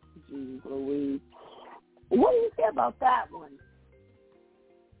 Jeez Louise. What do you say about that one?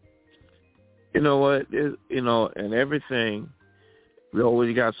 You know what? In everything, we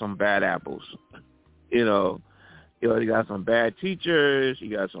always got some bad apples. You got some bad teachers,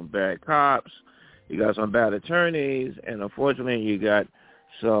 you got some bad cops, you got some bad attorneys, and unfortunately you got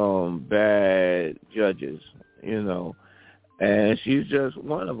some bad judges, and she's just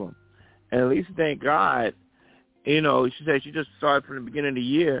one of them. And at least thank God, she said she just started from the beginning of the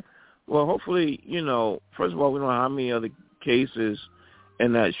year. Well, hopefully, first of all, we don't know how many other cases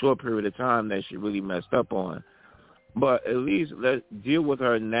in that short period of time that she really messed up on. But at least let's deal with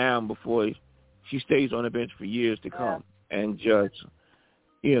her now before she stays on the bench for years to come and just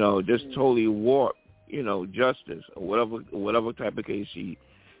totally warp justice or whatever type of case she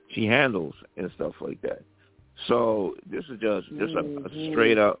handles and stuff like that. So this is just a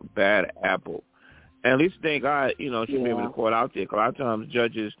straight up bad apple. And at least thank God, she'll be able to court out there. 'Cause a lot of times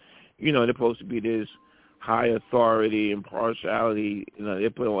judges, they're supposed to be this high authority, impartiality, they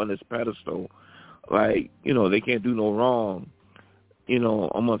put on this pedestal. Like, they can't do no wrong,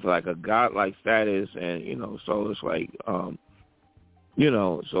 almost like a godlike status. And, so it's like, so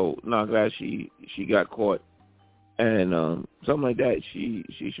not glad she got caught. And something like that, she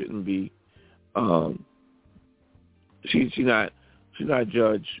shouldn't be, she's not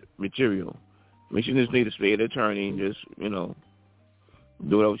judge material. I mean, she just need to stay an attorney and just,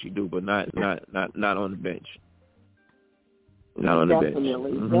 do whatever she do, but not on the bench. Not on the bench.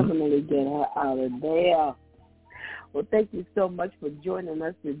 Definitely get her out of there. Well, thank you so much for joining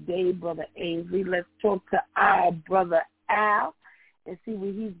us today, Brother Ainsley. Let's talk to our Brother Al and see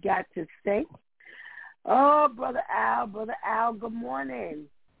what he's got to say. Oh, Brother Al, good morning.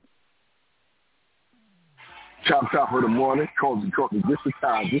 Top of the morning, caught me just in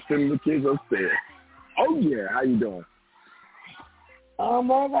time, just sending the kids upstairs. Oh, yeah, how you doing? I'm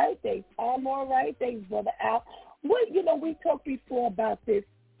all right, thanks. Brother Al. Well, we talked before about this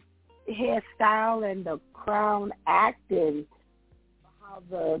hairstyle and the Crown Act and how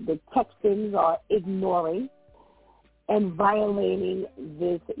the Texans are ignoring and violating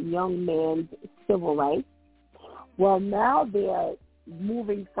this young man's civil rights. Well, now they're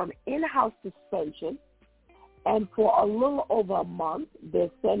moving from in-house suspension, and for a little over a month, they're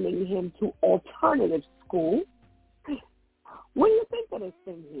sending him to alternative school. What do you think of this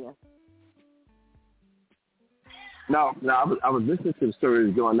thing here? No, I was listening to the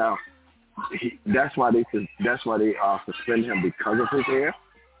story going now. That's why they suspend him because of his hair.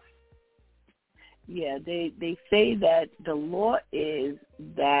 Yeah, they say that the law is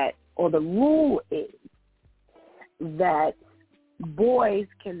that, or the rule is that boys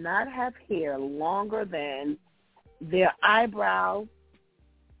cannot have hair longer than their eyebrows,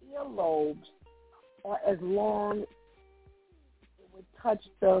 earlobes, or as long as it would touch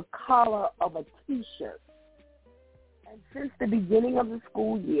the collar of a T-shirt. And since the beginning of the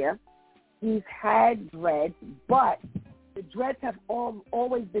school year, he's had dreads, but the dreads have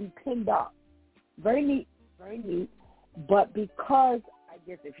always been pinned up. Very neat. But because, I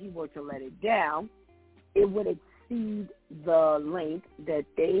guess, if he were to let it down, it would exceed the length that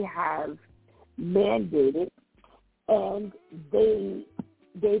they have mandated. And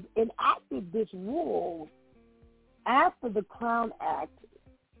they've enacted this rule after the Crown Act,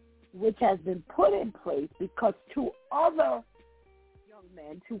 which has been put in place because two other young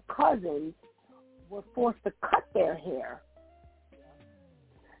men, two cousins, were forced to cut their hair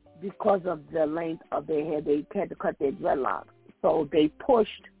because of the length of their hair. They had to cut their dreadlocks. So they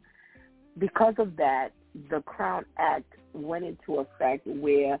pushed, because of that, the Crown Act went into effect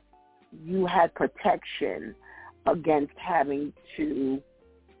where you had protection against having to,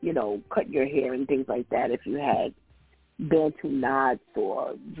 cut your hair and things like that if you had Bantu knots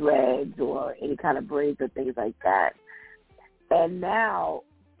or dreads or any kind of braids or things like that. And now,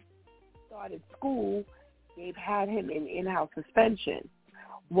 started school, they've had him in in-house suspension.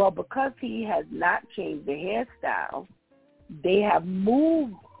 Well, because he has not changed the hairstyle, they have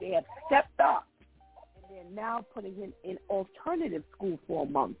stepped up, and they're now putting him in alternative school for a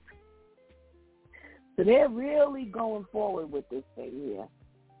month. So they're really going forward with this thing here.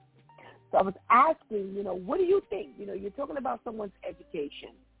 So I was asking, what do you think? You're talking about someone's education.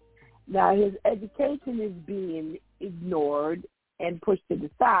 Now, his education is being ignored and pushed to the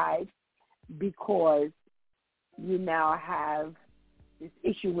side because you now have this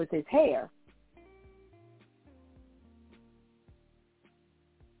issue with his hair.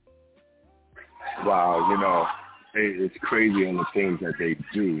 Wow, it's crazy on the things that they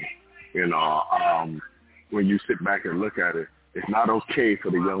do. When you sit back and look at it, it's not okay for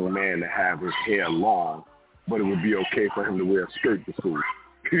the young man to have his hair long, but it would be okay for him to wear a skirt to school.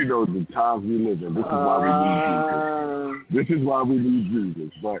 The times we live in, this is why we need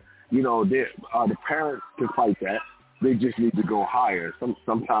Jesus. But, the parents can fight that. They just need to go higher.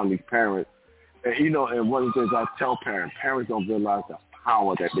 Sometimes these parents, and one of the things I tell parents don't realize the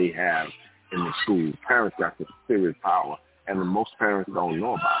power that they have in the school. Parents got the serious power, and most parents don't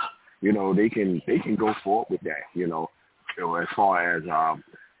know about it. They can go forward with that, as far as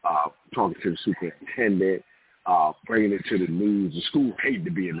talking to the superintendent, bringing it to the news. The school hate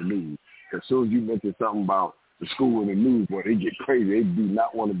to be in the news. As soon as you mention something about the school in the news, boy, they get crazy. They do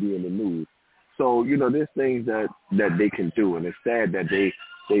not want to be in the news. So, there's things that they can do, and it's sad that they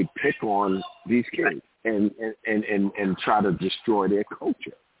pick on these kids and try to destroy their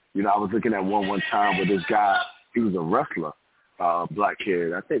culture. You know, I was looking at one time where this guy, he was a wrestler, black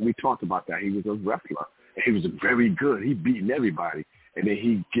kid. I think we talked about that. He was a wrestler. And he was very good. He beating everybody. And then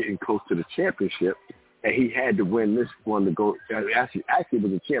he getting close to the championship. And he had to win this one to go. Actually, it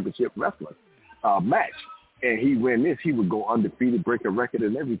was a championship wrestling match. And he win this, he would go undefeated, break a record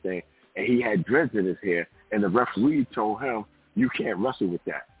and everything. And he had dreads in his hair. And the referee told him, you can't wrestle with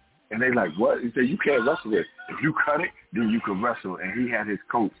that. And they like, what? He said, you can't wrestle with it. If you cut it, then you can wrestle. And he had his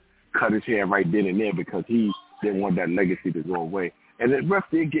coach cut his hair right then and there because he didn't want that legacy to go away. And the ref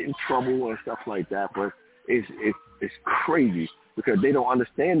did get in trouble and stuff like that. But it's crazy because they don't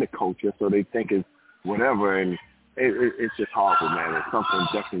understand the culture, so they think it's whatever. And it's just horrible, man. It's something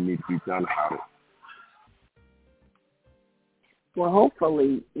definitely needs to be done about it. Well,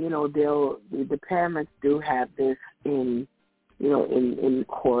 hopefully, you know, the parents do have this in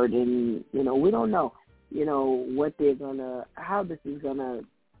court, and, you know, we don't know, you know, how this is gonna,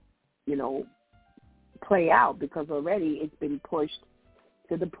 you know, play out, because already it's been pushed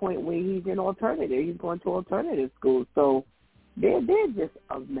to the point where he's in alternative. He's going to alternative school. So they're just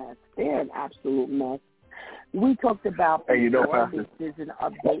a mess. They're an absolute mess. We talked about this is an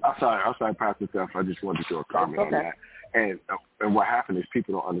update. I'm sorry, Pastor Steph. I just wanted to do a comment on that. And what happened is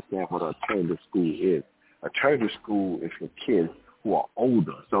people don't understand what an alternative school is. Alternative school is for kids who are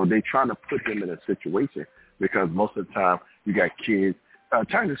older. So they trying to put them in a situation because most of the time you got kids.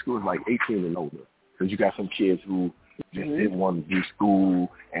 Alternative school is like 18 and older because you got some kids who just didn't want to do school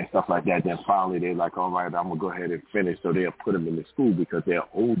and stuff like that. Then finally they're like, all right, I'm going to go ahead and finish. So they'll put them in the school because they're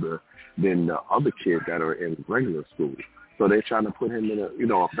older than the other kids that are in regular school. So they're trying to put him in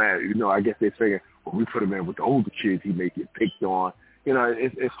a bad, I guess they're figuring, well, we put him in with the older kids, he may get picked on. You know,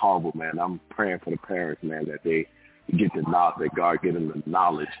 it's horrible, man. I'm praying for the parents, man, that they get the knowledge, that God give them the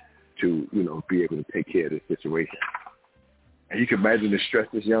knowledge to, be able to take care of this situation. And you can imagine the stress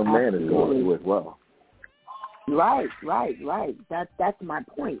this young man is going through as well. Right. That's my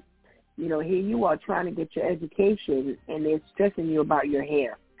point. Here you are trying to get your education, and they're stressing you about your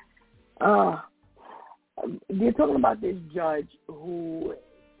hair. They're talking about this judge who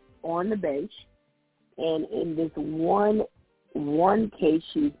on the bench, and in this one case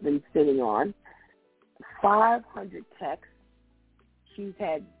she's been sitting on, 500 texts she's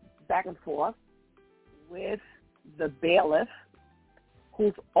had back and forth with the bailiff,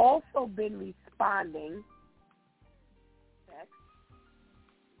 who's also been responding.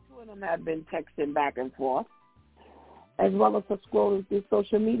 Two of them have been texting back and forth, as well as scrolling through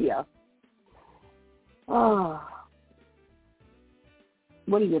social media. What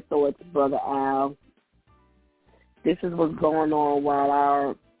are your thoughts, Brother Al? This is what's going on while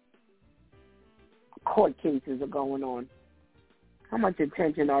our court cases are going on. How much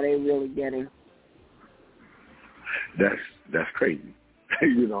attention are they really getting? That's crazy.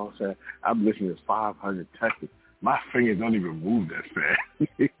 You know what I'm saying? I'm listening to 500 texts. My fingers don't even move that fast.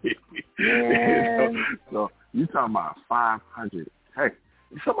 Yeah. So you talking about 500 texts.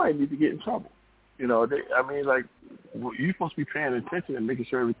 Somebody needs to get in trouble. You're supposed to be paying attention and making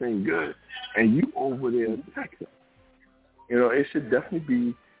sure everything's good, and you over there texting. It should definitely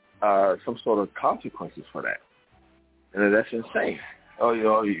be some sort of consequences for that. And that's insane.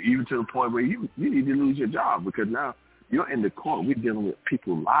 Even to the point where you need to lose your job because now you're in the court. We're dealing with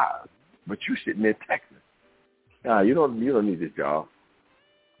people's lives, but you're sitting there texting. Nah, you don't need this job.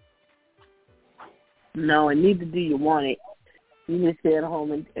 No, and neither do you want it. You just stay at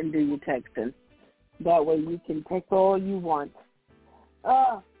home and do your texting. That way you can text all you want.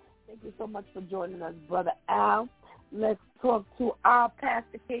 Thank you so much for joining us, Brother Al. Let's talk to our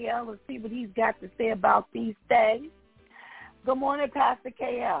Pastor KL and see what he's got to say about these things. Good morning, Pastor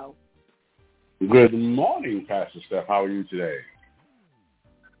KL. Good morning, Pastor Steph. How are you today?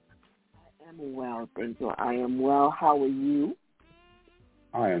 I am well, thank you. I am well. How are you?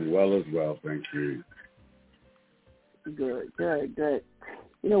 I am well as well, thank you. Good.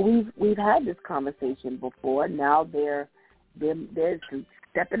 We've had this conversation before. Now they're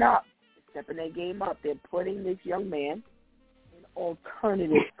stepping up, stepping their game up. They're putting this young man in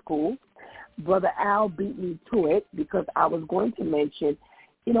alternative school. Brother Al beat me to it because I was going to mention,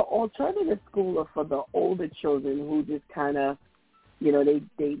 alternative school are for the older children who just kind of,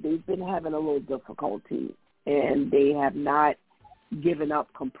 they've been having a little difficulty and they have not given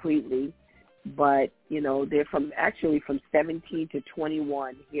up completely. But, they're from 17 to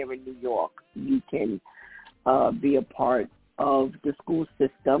 21 here in New York. You can be a part of the school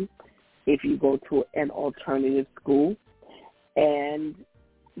system if you go to an alternative school. And,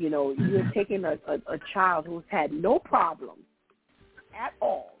 you're taking a child who's had no problems at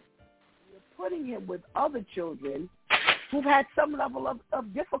all. You're putting him with other children who've had some level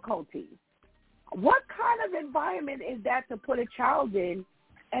of difficulty. What kind of environment is that to put a child in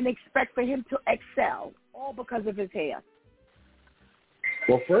and expect for him to excel, all because of his hair?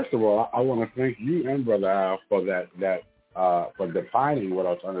 Well, first of all, I want to thank you and Brother Al for for defining what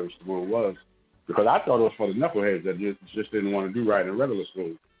alternative school was, because I thought it was for the knuckleheads that just didn't want to do right in regular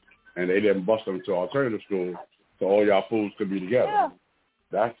school, and they didn't bust them to alternative school so all y'all fools could be together. Yeah.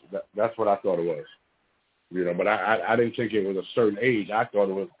 That's what I thought it was. But I didn't think it was a certain age. I thought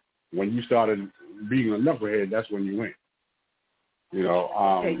it was when you started being a knucklehead, that's when you went.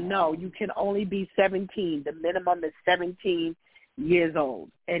 No, you can only be 17. The minimum is 17 years old,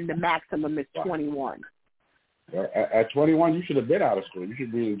 and the maximum is 21. At 21, you should have been out of school. You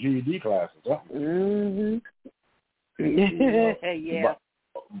should be in GED class or something. Yeah.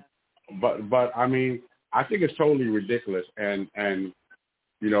 But I mean, I think it's totally ridiculous, and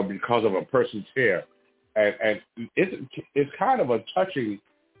because of a person's hair, and it's kind of a touching,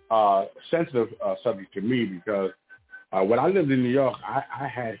 sensitive subject to me, because when I lived in New York, I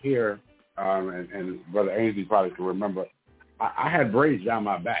had hair, and Brother Ainsley probably can remember, I had braids down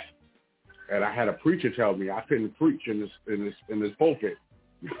my back, and I had a preacher tell me I couldn't preach in this pulpit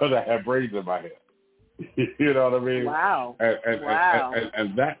because I had braids in my hair. You know what I mean? Wow.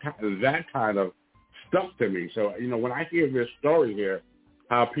 And that kind of stuck to me. So when I hear this story here,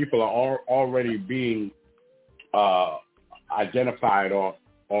 how people are already being identified or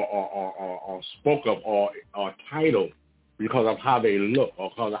spoke of or titled because of how they look or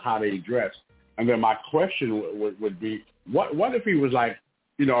because of how they dress. And then my question would be, what if he was like,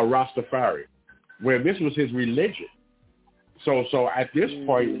 a Rastafari, where this was his religion? So at this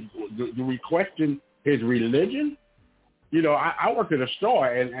point, do we question his religion? I work at a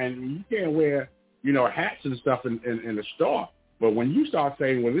store, and you can't wear, hats and stuff in the store. But when you start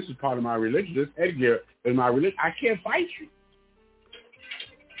saying, well, this is part of my religion, this headgear is my religion, I can't fight you.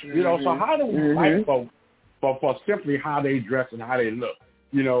 So how do we fight for simply how they dress and how they look?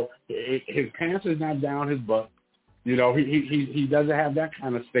 His pants is not down his butt. He doesn't have that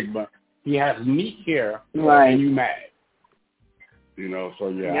kind of stigma. He has neat hair, right, and you mad. So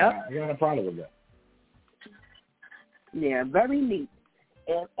yeah, yep. I got a problem with that. Yeah, very neat.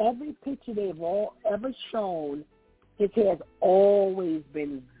 And every picture they've all ever shown, his hair has always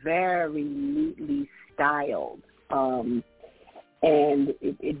been very neatly styled. And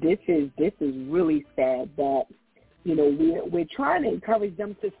this is really sad that we're trying to encourage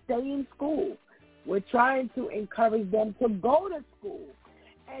them to stay in school. We're trying to encourage them to go to school,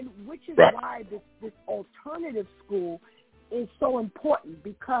 and which is right, why this alternative school is so important,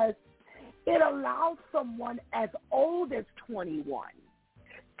 because it allows someone as old as 21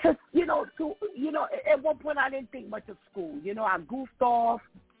 to at one point I didn't think much of school. I goofed off.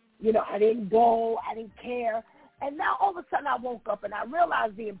 I didn't go. I didn't care. And now all of a sudden I woke up and I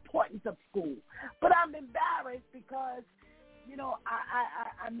realized the importance of school. But I'm embarrassed because,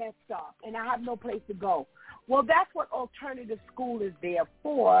 I messed up and I have no place to go. Well, that's what alternative school is there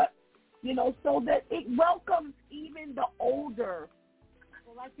for, so that it welcomes even the older,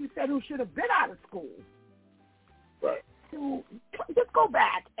 like you said, who should have been out of school. Right. To just go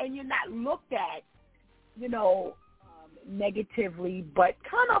back, and you're not looked at, negatively, but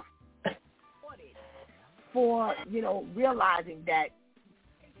kind of for, realizing that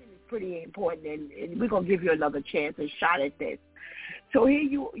it's pretty important, and we're going to give you another chance and shot at this. So here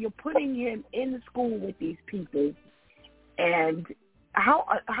you're putting him in the school with these people, and how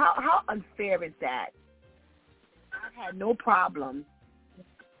unfair is that? I've had no problem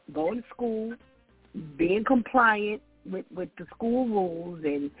going to school, being compliant with the school rules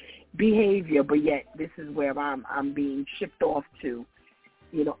and behavior, but yet this is where I'm being shipped off to.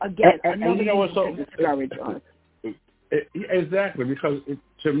 Again, another reason to discourage us. Exactly, because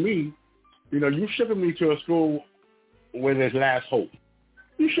to me, you shipping me to a school where there's last hope.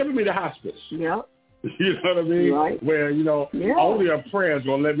 You shipping me to hospice. Yeah. You know what I mean? Right. Where, only a prayer is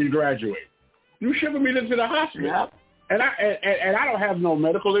going to let me graduate. You shipping me to the hospice. Yeah. And I don't have no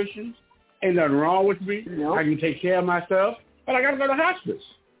medical issues. Ain't nothing wrong with me. Nope. I can take care of myself. But I got to go to hospice.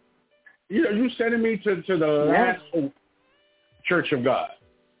 You sending me to the last hope Church of God.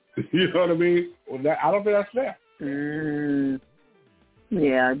 You know what I mean? Well, I don't think that's fair.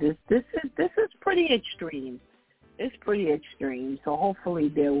 Yeah, this is pretty extreme. It's pretty extreme. So hopefully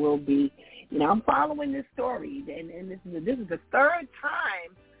there will be. I'm following this story, and this is the third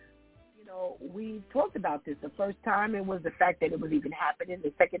time. We talked about this. The first time it was the fact that it was even happening.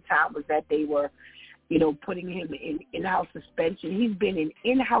 The second time was that they were, putting him in in-house suspension. He's been in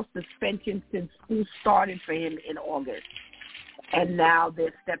in-house suspension since school started for him in August. And now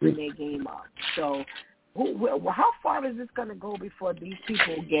they're stepping their game up. So how far is this going to go before these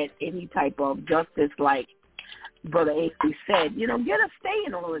people get any type of justice like Brother Avery said? Get a stay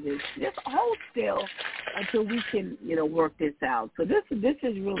in all of this. Just hold still until we can, work this out. So this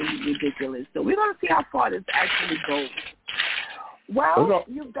is really ridiculous. So we're going to see how far this actually goes. Well,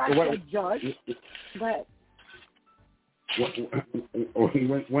 you've got your judge. But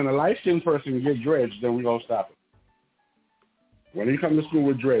when a light-skinned person gets dreads, then we're going to stop it. When he comes to school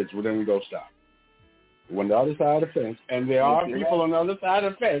with dreads, well, then we go stop. When the other side of the fence, and there are people on the other side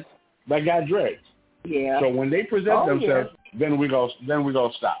of the fence that got dreads. Yeah. So when they present themselves, then we go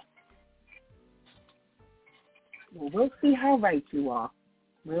stop. Well, we'll see how right you are.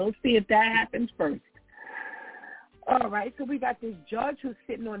 We'll see if that happens first. All right. So we got this judge who's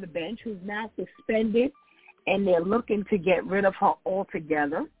sitting on the bench who's now suspended, and they're looking to get rid of her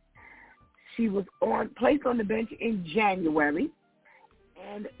altogether. She was placed on the bench in January.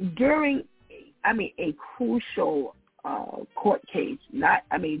 And during, a crucial court case,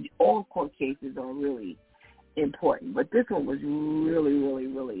 all court cases are really important, but this one was really, really,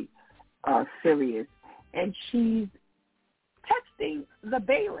 really serious. And she's texting the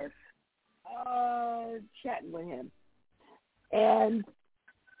bailiff, chatting with him. And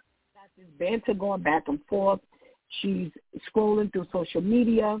got this banter going back and forth. She's scrolling through social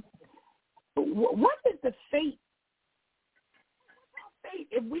media. What is the fate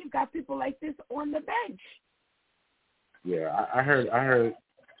if we've got people like this on the bench? Yeah, I heard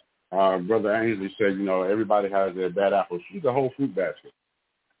Brother Ainsley said, everybody has their bad apple. She's a whole fruit basket.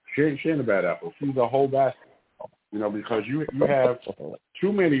 She ain't a bad apple. She's a whole basket. Because you have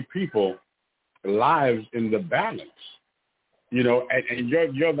too many people lives in the balance. And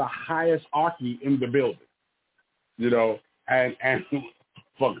you're the highest archie in the building. And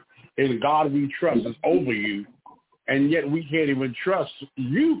fuck, in God we trust is over you, and yet we can't even trust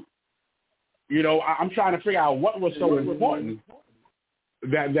you. I'm trying to figure out what was so important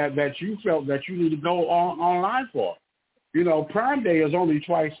that you felt that you need to go online for. Prime Day is only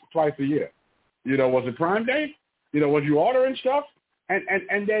twice a year. Was it Prime Day? Was you ordering stuff?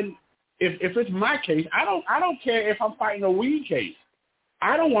 And then if it's my case, I don't care if I'm fighting a weed case.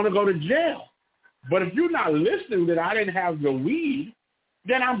 I don't want to go to jail. But if you're not listening that I didn't have the weed,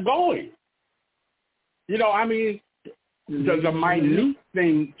 then I'm going. The minute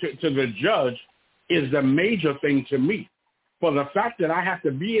thing to the judge is the major thing to me. For the fact that I have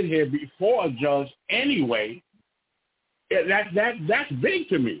to be in here before a judge anyway, that's big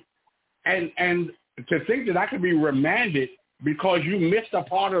to me. And to think that I could be remanded because you missed a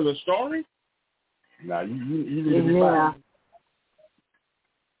part of the story, you need to be fine.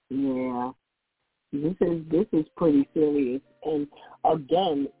 Yeah. This is pretty serious. And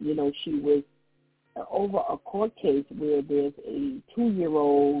again, she was over a court case where there's a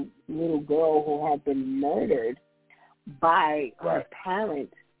 2-year-old little girl who had been murdered by her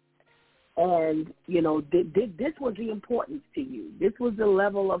parents. And, this was the importance to you. This was the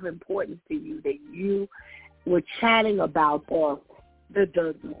level of importance to you that you were chatting about, or the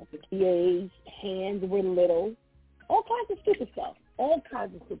DA's hands were little, all kinds of stupid stuff.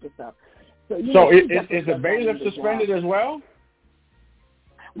 So is the bailiff suspended as well?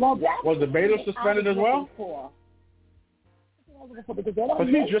 Well, that was the bailiff suspended as well? Because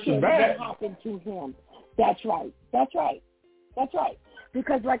he's just as bad. Happened to him. That's right.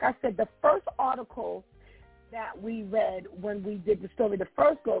 Because, like I said, the first article that we read when we did the story the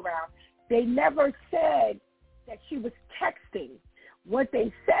first go-around, they never said that she was texting. What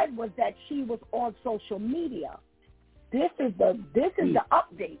they said was that she was on social media. This is the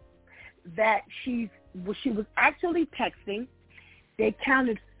update, that she was actually texting. They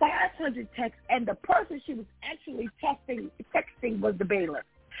counted 500 texts, and the person she was actually texting was the bailiff.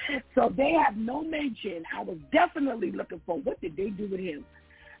 So they have no mention. I was definitely looking for what did they do with him,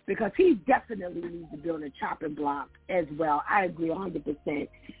 because he definitely needs to be on a chopping block as well. I agree 100%.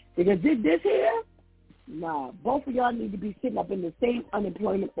 Because this here, nah, both of y'all need to be sitting up in the same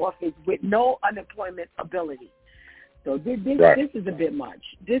unemployment office with no unemployment ability. So this is a bit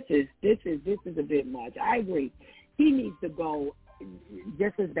much. This is a bit much. I agree. He needs to go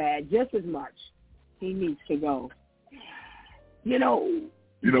just as bad, just as much. He needs to go.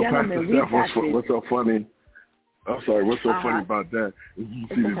 Pastor Steph, what's so funny? I'm sorry, what's so funny about that is you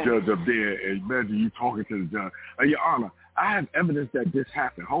see the judge up there, and imagine you talking to the judge. Your Honor, I have evidence that this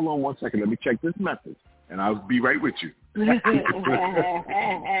happened. Hold on one second. Let me check this message, and I'll be right with you.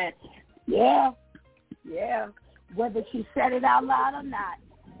 Yeah. Whether she said it out loud or not,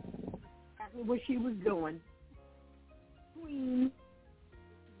 that's what she was doing.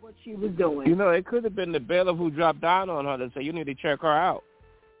 What she was doing. It could have been the bailiff who dropped down on her to say, you need to check her out.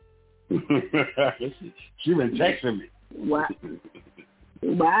 She been texting me. What?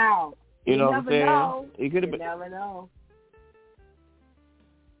 Wow. You know what I'm saying? Know. You could have You been. never know.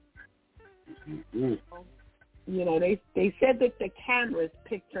 Mm. You know, they said that the cameras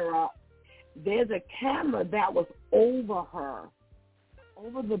picked her up. There's a camera that was over her,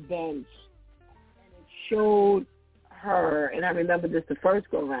 over the bench, and it showed her, and I remember this the first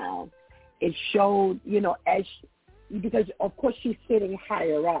go round, it showed, you know, because of course she's sitting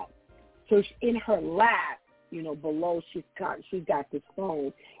higher up. So in her lap, you know, below she's got this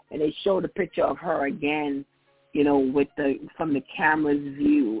phone, and they showed a picture of her again, you know, from the camera's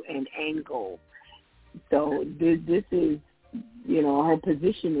view and angle. So this is, you know, her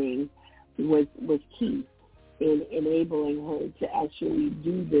positioning was key in enabling her to actually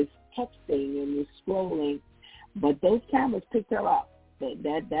do this texting and this scrolling. But those cameras picked her up.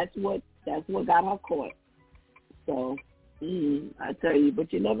 That's what got her caught. So I tell you,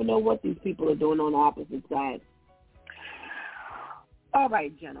 but you never know what these people are doing on the opposite side. All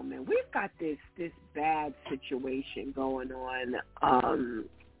right, gentlemen, we've got this bad situation going on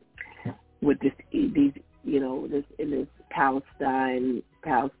with these, you know, this in this Palestinian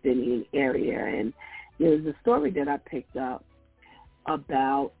area, and there's a story that I picked up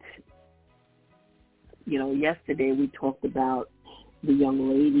about. You know, yesterday we talked about the young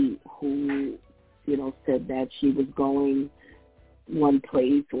lady who, you know, said that she was going one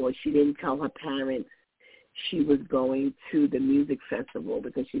place, or she didn't tell her parents she was going to the music festival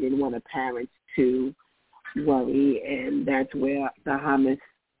because she didn't want her parents to worry, and that's where the Hamas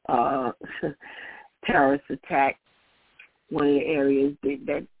terrorist attack, one of the areas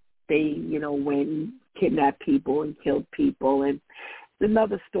that they, you know, went and kidnapped people and killed people. And there's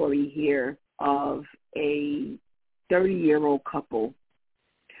another story here of a 30-year-old couple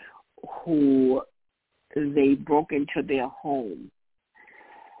who they broke into their home,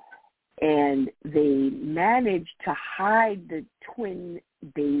 and they managed to hide the twin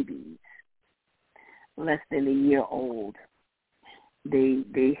babies, less than a year old. They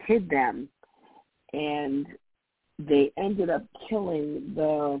hid them, and they ended up killing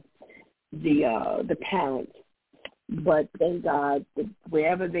the parents. But thank God,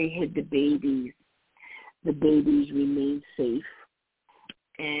 wherever they hid the babies remained safe.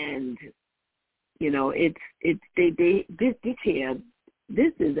 And you know, this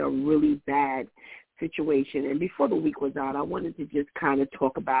is a really bad situation. And before the week was out, I wanted to just kind of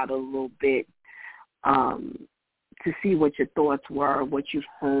talk about it a little bit, to see what your thoughts were, what you've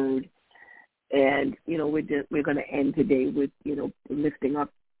heard. And, you know, we're going to end today with, you know, lifting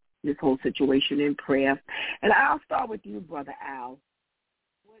up this whole situation in prayer. And I'll start with you, Brother Al.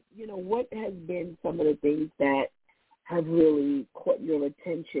 What has been some of the things that have really caught your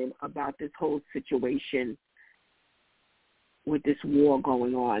attention about this whole situation with this war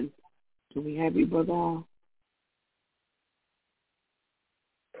going on? Can we have you, Brother Al?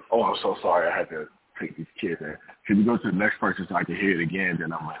 Oh, I'm so sorry. I had to take these kids in. Can you go to the next person so I can hear it again?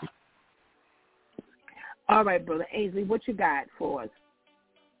 Then I'm ready. All right, Brother Ainsley, what you got for us?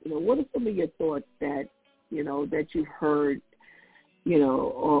 You know, what are some of your thoughts that, you know, that you've heard, you know,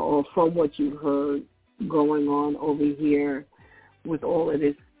 or from what you've heard going on over here with all of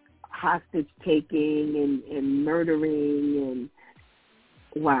this hostage taking and murdering,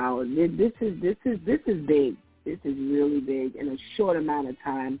 and wow, this is big. This is really big in a short amount of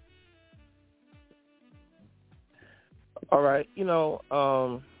time. All right, you know,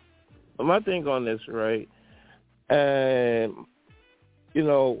 my thing on this, right, and you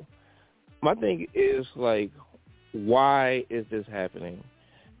know, my thing is like, why is this happening?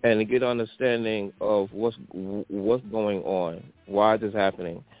 And to get understanding of what's going on, why is this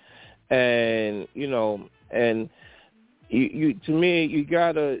happening, and you know, and you to me, you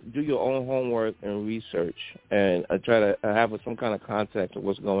gotta do your own homework and research, and try to have some kind of context of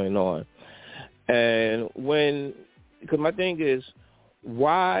what's going on. And because my thing is,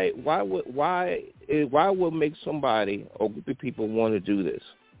 why would make somebody or group of people want to do this?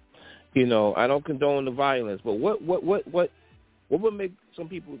 You know, I don't condone the violence, but what would make some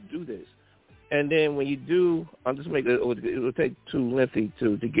people do this? And then when you do, it will take too lengthy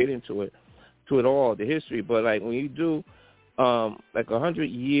to get into it all, the history. But like when you do, like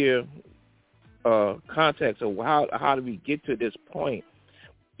 100-year context of how do we get to this point,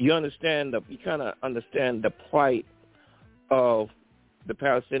 you kind of understand the plight of the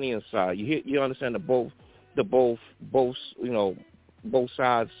Palestinian side. You understand both you know, both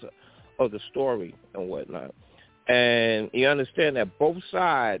sides of the story and whatnot. And you understand that both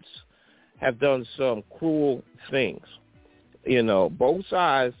sides have done some cruel things. You know, both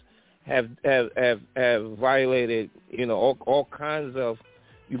sides have violated, you know, all kinds of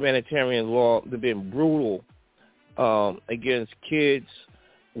humanitarian law, they've been brutal against kids,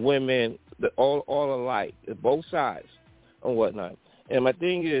 women, all alike, both sides and whatnot. And my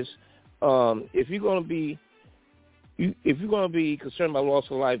thing is, if you're going to be concerned about loss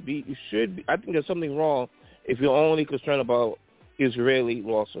of life, you should be. I think there's something wrong if you're only concerned about Israeli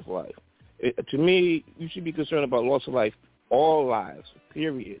loss of life. To me, you should be concerned about loss of life, all lives,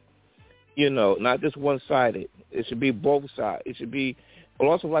 period. Not just one-sided. It should be both sides. It should be a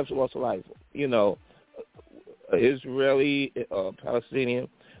loss of life is a loss of life. Israeli, Palestinian.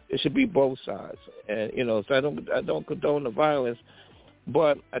 It should be both sides. And so I don't condone the violence,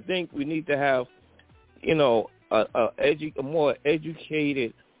 but I think we need to have, a more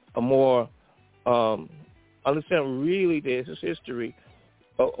educated, a more understand really this history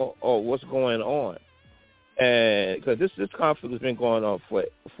or what's going on, and because this conflict has been going on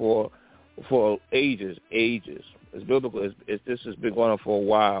for ages. It's biblical. This has been going on for a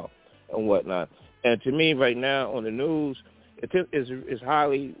while and whatnot. And to me, right now on the news, it's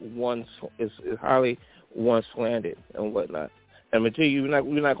highly one-slanted and whatnot. And I'm gonna tell you,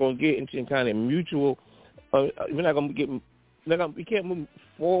 we're not going to get into kind of mutual. We can't move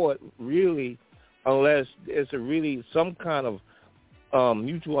forward really unless there's some kind of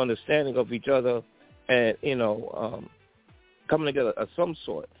mutual understanding of each other and coming together of some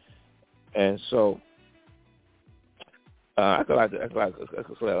sort. And so I could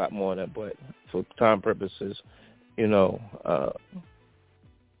say a lot more on that, but for time purposes, yeah,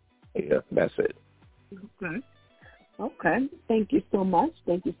 that's it. Okay. Thank you so much.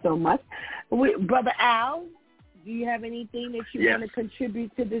 Brother Al, do you have anything that you want to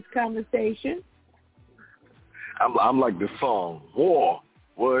contribute to this conversation? I'm like the song, War.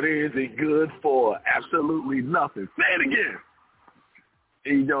 What is it good for? Absolutely nothing. Say it again.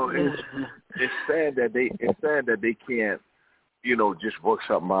 It's sad that they can't, just work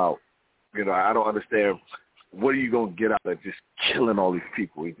something out. I don't understand. What are you gonna get out of just killing all these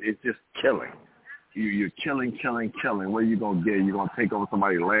people? It's just killing. You're killing. What are you gonna get? You're gonna take over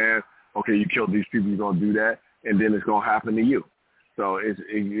somebody's land. Okay, you killed these people. You're gonna do that, and then it's gonna happen to you. So it's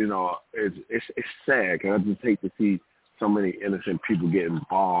sad. Cause I just hate to see so many innocent people getting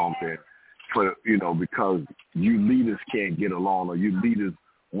bombed, and because you leaders can't get along, or you leaders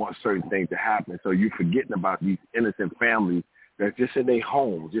want certain things to happen. So you're forgetting about these innocent families that's just in their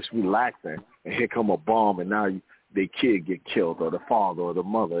home, just relaxing, and here come a bomb, and now their kid get killed, or the father or the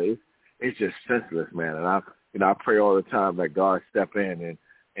mother. It's just senseless, man. And I pray all the time that God step in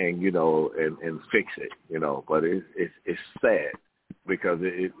and fix it, But it's sad because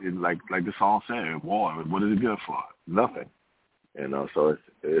it like the song said, war. What is it good for? Nothing, So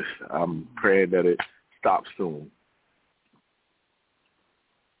I'm praying that it stops soon.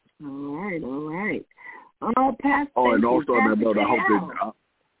 All right. Pastor. Oh, and also on that note, I hope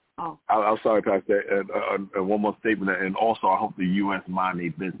that. I'm sorry, Pastor. And one more statement. And also, I hope the U.S. mind their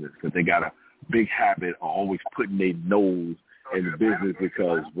business, because they got a big habit of always putting their nose in the business,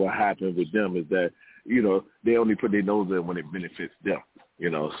 because what happens with them is that, they only put their nose in when it benefits them,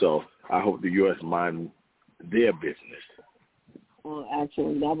 So I hope the U.S. mind their business. Well,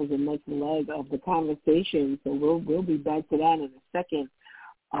 actually, that was the next leg of the conversation, so we'll be back to that in a second,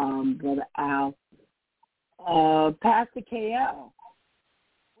 Brother Al. Pastor KL,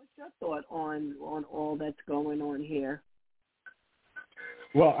 what's your thought on all that's going on here?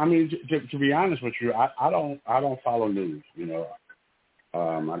 Well, I mean, to be honest with you, I don't follow news.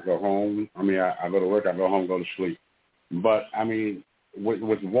 I go home. I mean, I go to work. I go home, go to sleep. But I mean,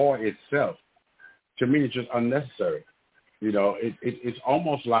 with war itself, to me, it's just unnecessary. It's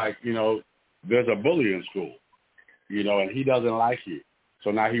almost like there's a bully in school, and he doesn't like you,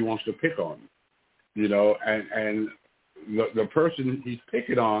 so now he wants to pick on you. And the person he's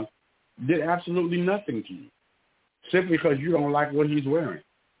picking on did absolutely nothing to you, simply because you don't like what he's wearing.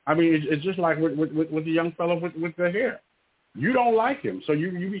 I mean, it's just like with the young fellow with the hair. You don't like him, so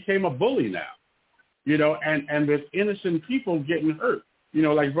you became a bully now, and there's innocent people getting hurt.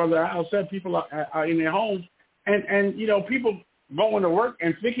 Like Brother Al said, people are in their homes, and people going to work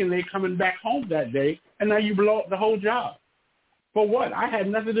and thinking they're coming back home that day, and now you blow up the whole job. For what? I had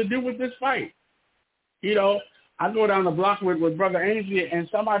nothing to do with this fight. I go down the block with Brother Ainsley, and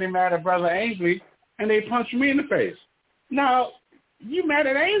somebody mad at Brother Ainsley, and they punch me in the face. Now, you mad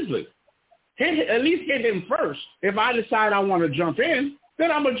at Ainsley. At least hit him first. If I decide I want to jump in,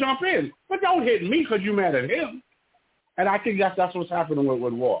 then I'm going to jump in. But don't hit me because you mad at him. And I think that's what's happening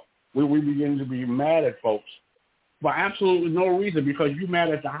with war. We begin to be mad at folks for absolutely no reason, because you mad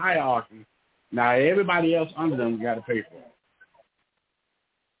at the hierarchy. Now, everybody else under them got to pay for it.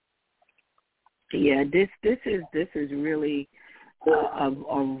 Yeah, this is really a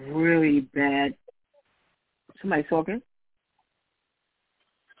really bad. Somebody talking?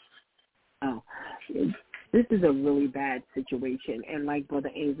 Oh, this is a really bad situation. And like Brother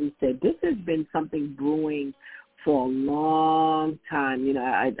Ainsley said, this has been something brewing for a long time. You know,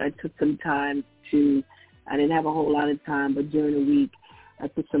 I took some time I didn't have a whole lot of time, but during the week I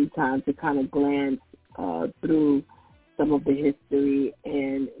took some time to kind of glance through some of the history,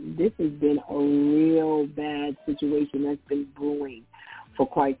 and this has been a real bad situation that's been brewing for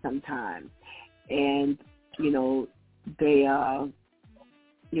quite some time. And, you know, there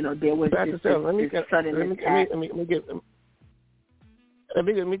was this sudden attack. Let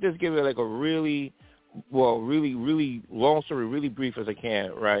me just give it like a really long story, really brief as I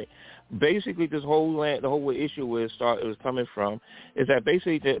can, right? Basically, this whole land, the whole issue it was coming from is that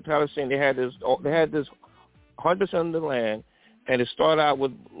basically the Palestinians they had this 100% of the land, and it started out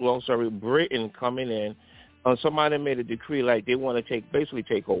with, long story, Britain coming in. Somebody made a decree like they want to take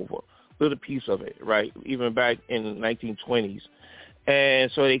over a little piece of it, right? Even back in the 1920s,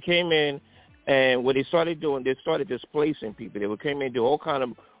 and so they came in, and what they started doing, they started displacing people. They came in, do all kind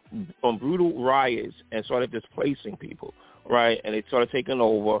of brutal riots, and started displacing people, right? And they started taking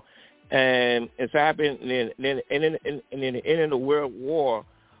over, and it's happened. And then in the World War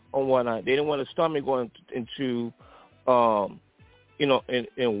and whatnot, they didn't want to stomach going into,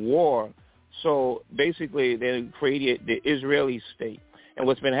 in war. So basically, they created the Israeli state. And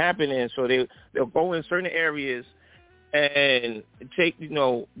what's been happening, so they'll go in certain areas and take,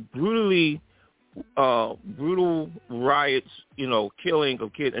 brutal riots, killing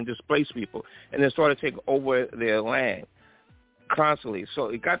of kids and displace people, and then started to take over their land constantly. So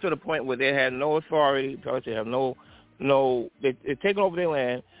it got to the point where they had no authority, they have they're taking over their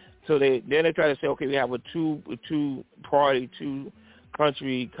land. So they try to say, okay, we have a two party, two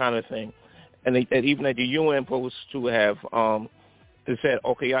country kind of thing, and even at the UN supposed to have they said,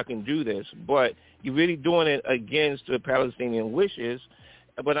 okay, y'all can do this, but you're really doing it against the Palestinian wishes.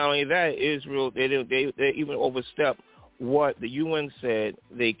 But not only that, Israel, they even overstepped what the UN said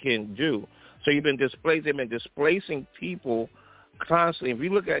they can do. So they've been displacing people constantly. If we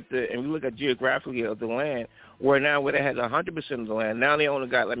look at geographically of the land, where they had 100% of the land, now they only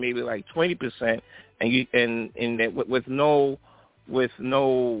got maybe 20%, with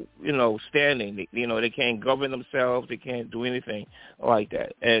no standing. They can't govern themselves. They can't do anything like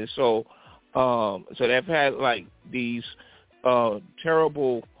that. And so they've had these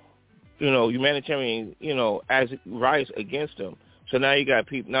terrible, humanitarian, as riots against them. So now you got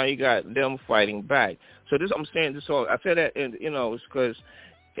people. Now you got them fighting back. So I'm saying this. So I said that, and it's because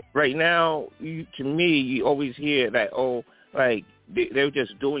right now, to me, you always hear that they're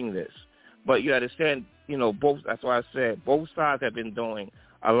just doing this, but you understand, both. That's why I said both sides have been doing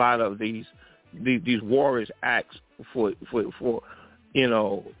a lot of these warriors acts for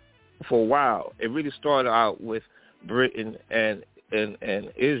a while. It really started out with Britain and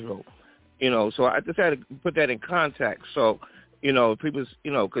Israel, So I just had to put that in context. So people,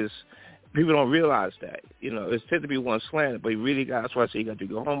 because people don't realize that, it's tend to be one slant, but you really got. That's why I say you got to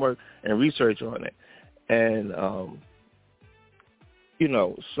do your homework and research on it, and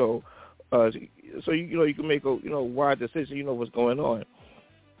so you can make a wide decision. You know what's going on.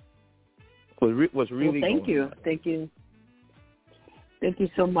 What's really thank going you, on. Thank you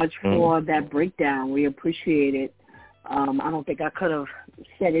so much for that breakdown. We appreciate it. I don't think I could have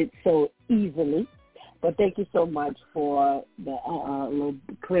said it so easily, but thank you so much for the little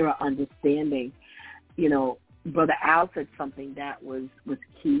clearer understanding. Brother Al said something that was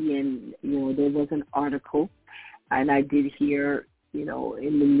key, and there was an article, and I did hear in the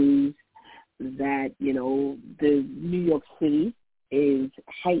news that the New York City is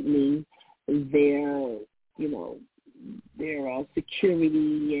heightening their their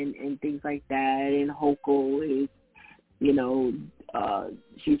security and things like that, and Hochul is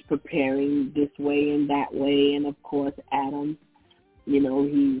she's preparing this way and that way, and of course Adams, he's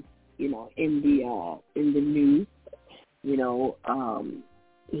in the news,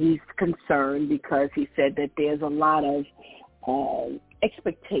 he's concerned because he said that there's a lot of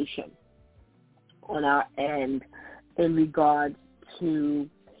expectation on our end in regards to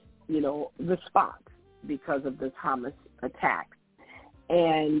response because of this Hamas attack,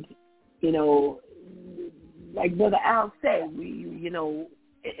 and like Brother Al said,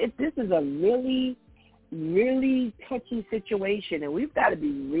 this is a really, really touchy situation, and we've got to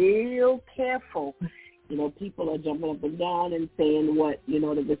be real careful. People are jumping up and down and saying what, the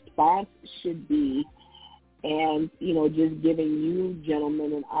response should be, and, just giving you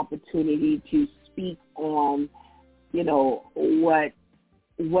gentlemen an opportunity to speak on,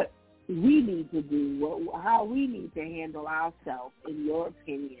 what we need to do, how we need to handle ourselves, in your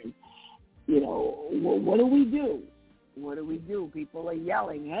opinion. What do we do? What do we do? People are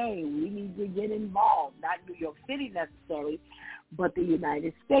yelling, hey, we need to get involved. Not New York City necessarily, but the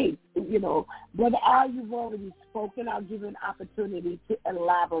United States. Brother Al, you've already spoken. I'll give you an opportunity to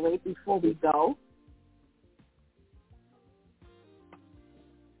elaborate before we go.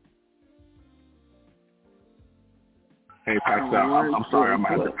 Hey, Pastor, I'm sorry, I'm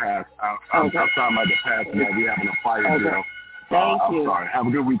at the pass. I'm sorry, I'm at the pass. We having a fire drill. Thank you. I'm sorry. Have a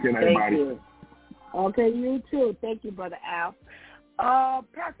good weekend, everybody. Thank you. Okay, you too. Thank you, Brother Al.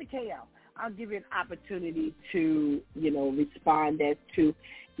 Pastor KL, I'll give you an opportunity to, respond as to,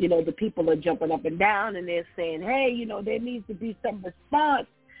 the people are jumping up and down and they're saying, hey, there needs to be some response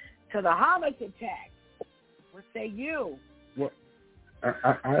to the Hamas attack. What say you? Well,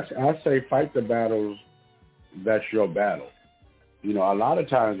 I say fight the battles. That's your battle. A lot of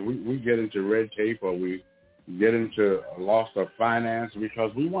times we get into red tape or we get into a loss of finance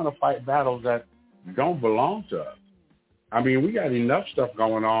because we want to fight battles that don't belong to us. I mean, we got enough stuff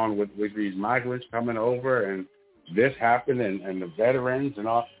going on with these migrants coming over and this happened and the veterans and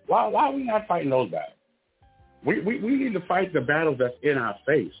all. Why are we not fighting those battles? We need to fight the battles that's in our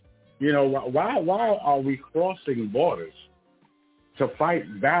face. Why are we crossing borders to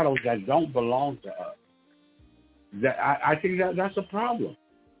fight battles that don't belong to us? I think that's a problem.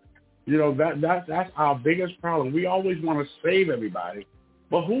 That's our biggest problem. We always want to save everybody,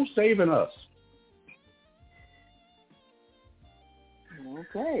 but who's saving us?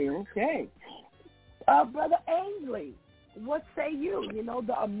 Okay. Brother Ainsley, what say you?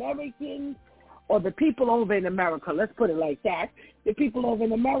 The Americans or the people over in America, let's put it like that, the people over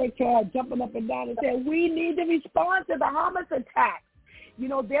in America are jumping up and down and saying, we need to respond to the Hamas attack.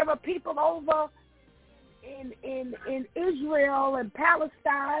 There are people over in Israel and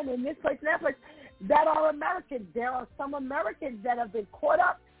Palestine and this place and that place that are Americans. There are some Americans that have been caught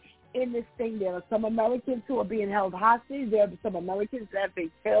up in this thing. There are some Americans who are being held hostage. There are some Americans that have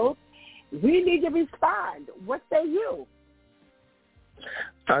been killed. We need to respond. What say you?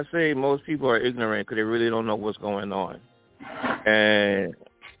 I say most people are ignorant because they really don't know what's going on. And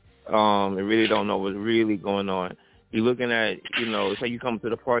they really don't know what's really going on. You're looking at, it's like you come to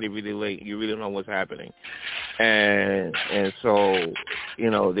the party really late. You really don't know what's happening. And so,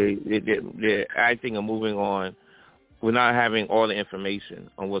 they're acting and moving on. We're not having all the information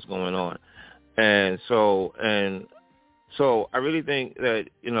on what's going on. And so I really think that,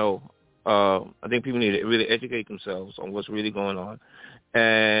 I think people need to really educate themselves on what's really going on.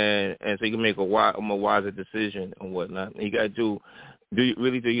 And so you can make a more wiser decision and whatnot. And you got to do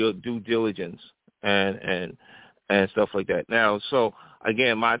your due diligence and stuff like that. Now, so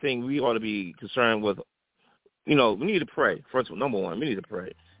again, my thing, we ought to be concerned with, we need to pray. First of all, number one, we need to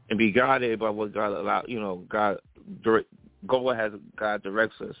pray and be guided by what God allow, God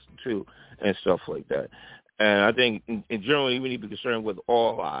directs us to and stuff like that. And I think in general, we need to be concerned with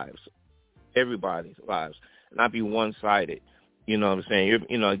all lives, everybody's lives, not be one-sided. You know what I'm saying?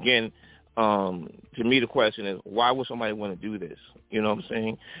 Again, to me, the question is, why would somebody want to do this? You know what I'm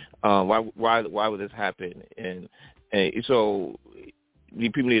saying? Why would this happen? And so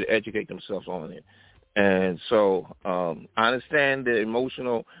people need to educate themselves on it. And so I understand the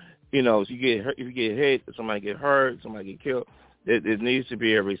emotional, if you get hurt, if you get hit, somebody get hurt, somebody get killed, there needs to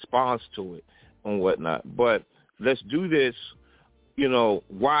be a response to it and whatnot. But let's do this,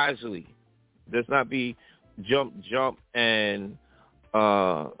 wisely. Let's not be jump and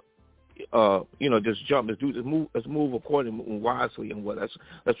just jump. Let's move accordingly and wisely and what.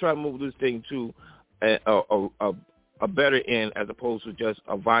 Let's try to move this thing to a better end as opposed to just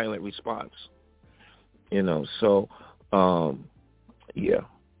a violent response. So yeah.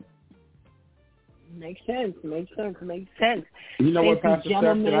 Makes sense. You know what, Pastor Steph?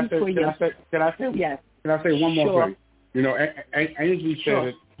 Can I say? Yes. Can I say one more Sure. thing? Ainsley said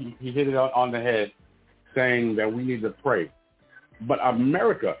it. He hit it on the head, saying that we need to pray. But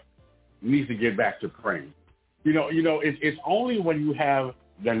America needs to get back to praying. It's only when you have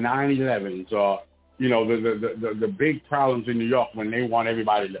the 9/11s or the big problems in New York when they want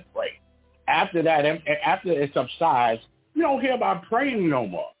everybody to pray. After that, after it subsides, you don't hear about praying no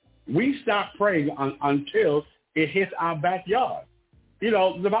more. We stop praying until it hits our backyard.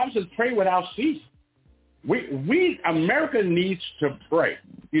 The Bible says pray without ceasing. America needs to pray.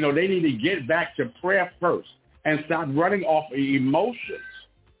 They need to get back to prayer first and stop running off emotions.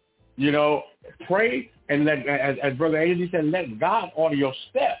 Pray and let, as Brother Ainsley said, let God order your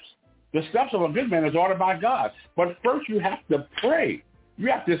steps. The steps of a good man is ordered by God. But first you have to pray. You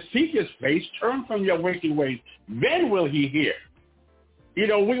have to seek his face, turn from your wicked ways. Then will he hear. You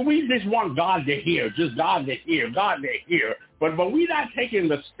know, we just want God to hear, just God to hear, God to hear. But we're not taking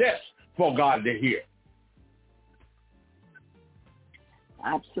the steps for God to hear.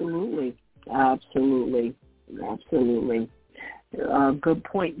 Absolutely. Good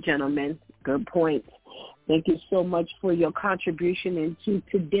point, gentlemen. Good point. Thank you so much for your contribution into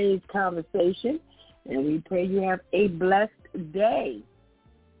today's conversation, and we pray you have a blessed day.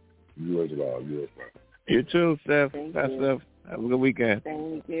 You as well. You too, Steph. Thank Bye, you. Steph. Have a good weekend.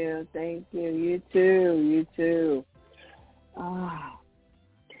 Thank you. You too.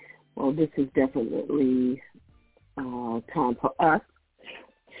 Well, this is definitely time for us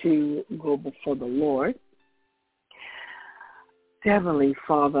to go before the Lord. Heavenly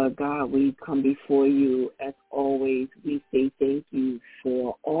Father, God, we come before you as always. We say thank you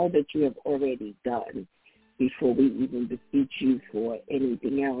for all that you have already done before we even beseech you for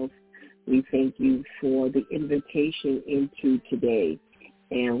anything else. We thank you for the invitation into today.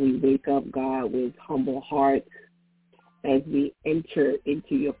 And we wake up, God, with humble hearts as we enter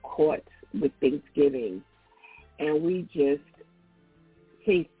into your courts with thanksgiving. And we just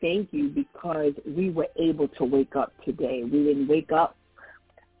say thank you because we were able to wake up today. We didn't wake up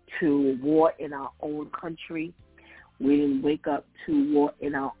to war in our own country. We didn't wake up to war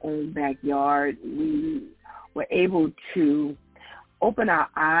in our own backyard. We were able to open our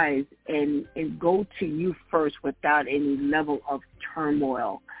eyes and go to you first without any level of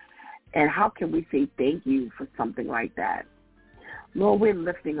turmoil. And how can we say thank you for something like that? Lord, we're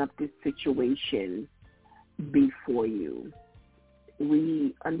lifting up this situation before you.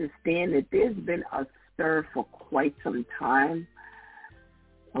 We understand that there's been a stir for quite some time.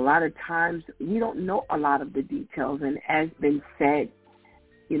 A lot of times we don't know a lot of the details, and as been said,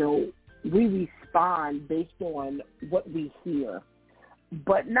 you know, we respond based on what we hear,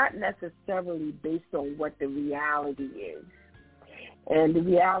 but not necessarily based on what the reality is. And the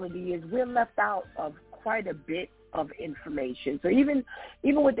reality is we're left out of quite a bit of information. So even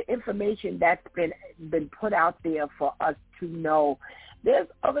with the information that's been put out there for us to know, there's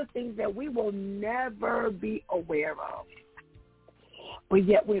other things that we will never be aware of. But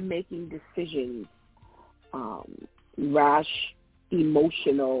yet we're making decisions, rash,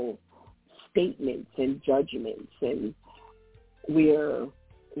 emotional statements and judgments, and we're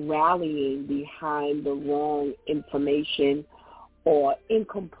rallying behind the wrong information or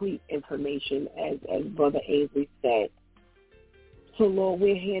incomplete information, as Brother Ainsley said. So, Lord,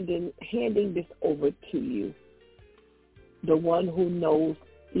 we're handing this over to you, the one who knows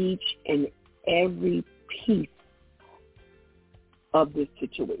each and every piece of this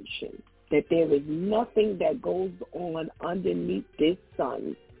situation, that there is nothing that goes on underneath this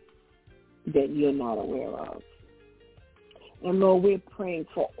sun that you're not aware of. And, Lord, we're praying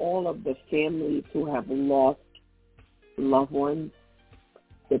for all of the families who have lost loved ones,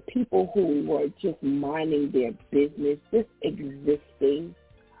 the people who were just minding their business, just existing.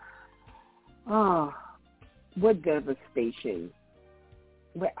 What devastation.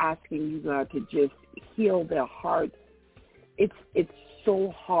 We're asking you, God, to just heal their hearts. It's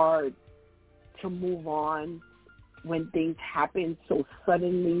so hard to move on when things happen so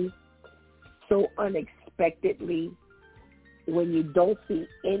suddenly, so unexpectedly, when you don't see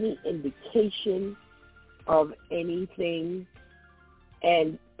any indication of anything,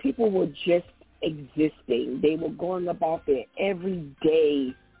 and people were just existing. They were going about their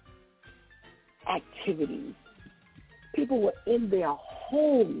everyday activities. People were in their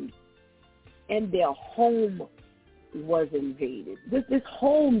homes, and their home was invaded. This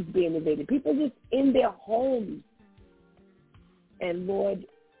home's being invaded. People just in their homes. And Lord,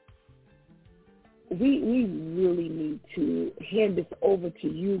 we really need to hand this over to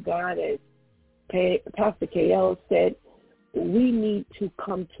you, God. As Pastor KL said, we need to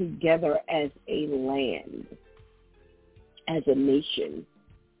come together as a land, as a nation,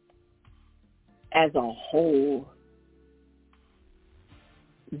 as a whole.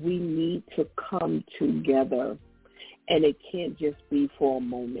 We need to come together, and it can't just be for a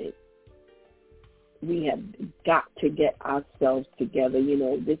moment. We have got to get ourselves together. You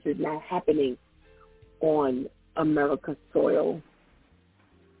know, this is not happening on America's soil.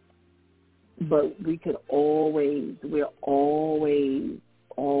 But we're always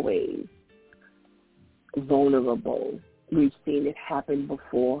vulnerable. We've seen it happen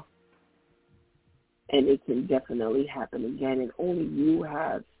before, and it can definitely happen again. And only you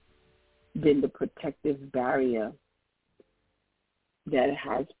have been the protective barrier that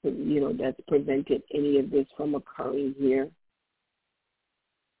has, that's prevented any of this from occurring here.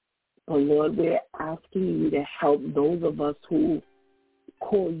 Oh, Lord, we're asking you to help those of us who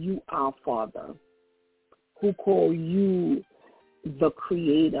call you our Father, who call you the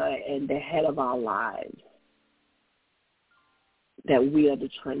creator and the head of our lives, that we are the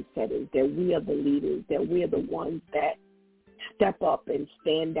trendsetters, that we are the leaders, that we are the ones that step up and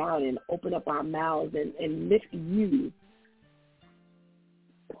stand down and open up our mouths and lift you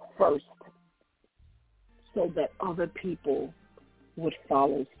first, so that other people would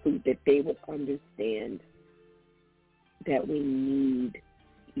follow suit, that they would understand that we need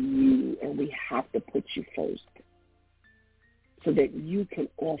you and we have to put you first, so that you can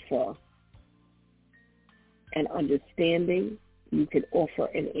offer an understanding, you can offer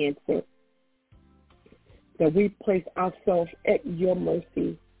an answer, that we place ourselves at your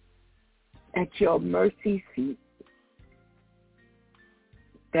mercy seat,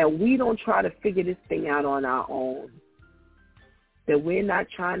 that we don't try to figure this thing out on our own, that we're not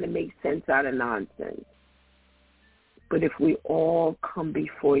trying to make sense out of nonsense. But if we all come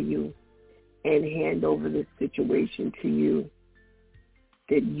before you and hand over this situation to you,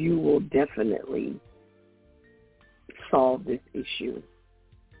 that you will definitely solve this issue.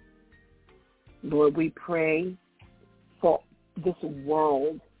 Lord, we pray for this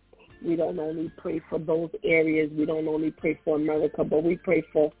world. We don't only pray for those areas. We don't only pray for America, but we pray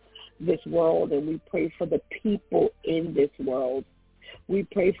for this world, and we pray for the people in this world. We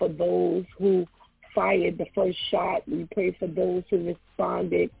pray for those who fired the first shot. We pray for those who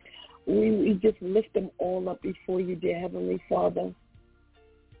responded. We just lift them all up before you, dear Heavenly Father,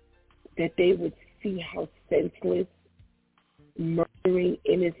 that they would see how senseless murdering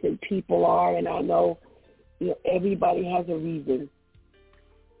innocent people are. And I know, everybody has a reason.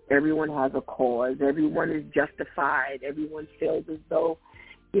 Everyone has a cause. Everyone is justified. Everyone feels as though,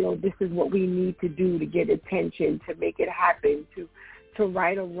 this is what we need to do to get attention, to make it happen, to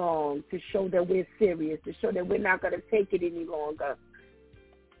right or wrong, to show that we're serious, to show that we're not going to take it any longer.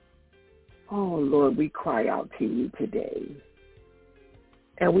 Oh, Lord, we cry out to you today.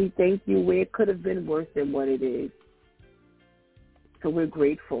 And we thank you where it could have been worse than what it is. So we're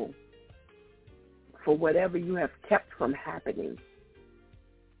grateful for whatever you have kept from happening.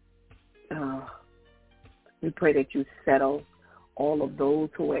 We pray that you settle all of those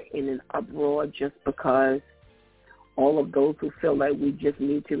who are in an uproar just because, all of those who feel like we just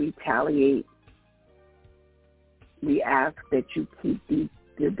need to retaliate. We ask that you keep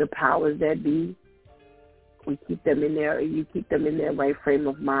the powers that be. We keep them in there. You keep them in their right frame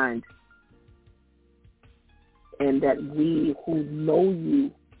of mind. And that we who know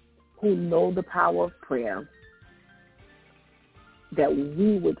you, who know the power of prayer, that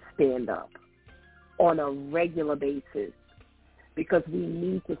we would stand up on a regular basis, because we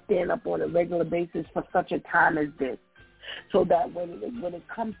need to stand up on a regular basis for such a time as this, so that when it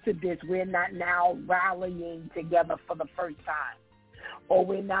comes to this, we're not now rallying together for the first time, or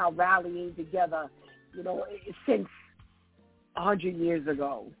we're now rallying together, since 100 years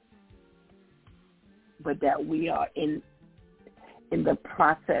ago, but that we are in the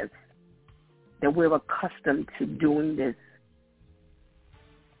process, that we're accustomed to doing this,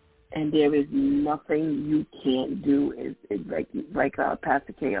 and there is nothing you can't do, like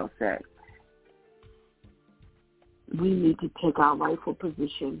Pastor K.O. said. We need to take our rightful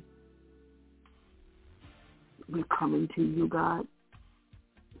position. We're coming to you, God.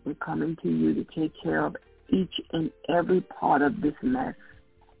 We're coming to you to take care of each and every part of this mess.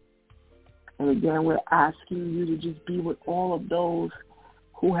 And again, we're asking you to just be with all of those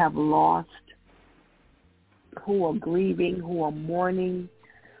who have lost, who are grieving, who are mourning,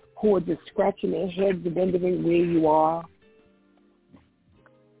 who are just scratching their heads wondering where you are.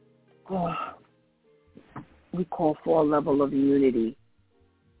 Oh, we call for a level of unity.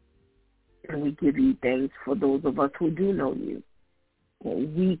 And we give you thanks for those of us who do know you, that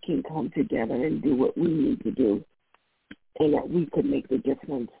we can come together and do what we need to do, and that we could make the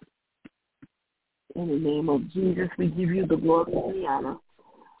difference. In the name of Jesus, we give you the glory and the honor.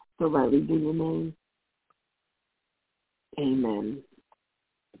 So rightly do your name. Amen.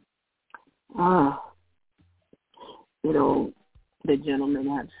 The gentlemen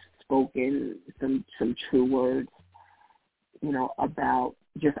have spoken some true words, about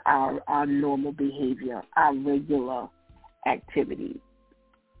just our normal behavior, our regular activity,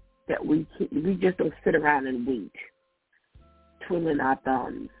 that we just don't sit around and wait, twiddling our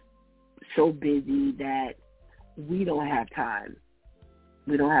thumbs, so busy that we don't have time.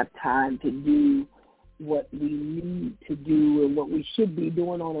 We don't have time to do what we need to do and what we should be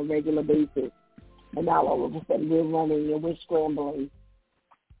doing on a regular basis. And now all of a sudden we're running and we're scrambling.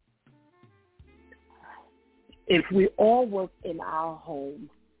 If we all work in our home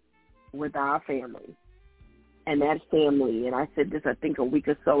with our family, and that family, and I said this I think a week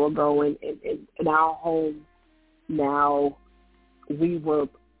or so ago, in our home now we work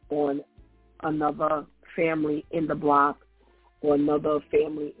on another family in the block or another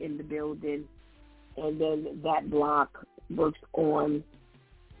family in the building, and then that block works on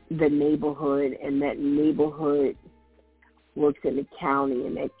the neighborhood, and that neighborhood works in the county,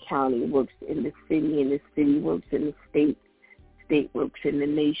 and that county works in the city, and the city works in the state, state works in the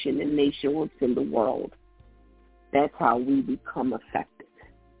nation works in the world. That's how we become effective.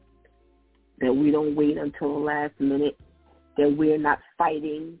 That we don't wait until the last minute, that we're not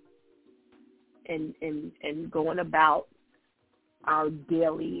fighting and going about our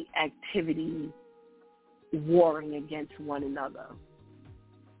daily activity warring against one another.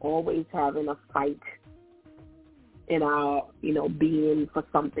 Always having a fight in our, being for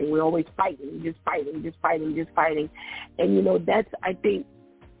something. We're always fighting. And, that's, I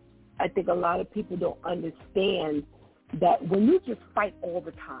think a lot of people don't understand that when you just fight all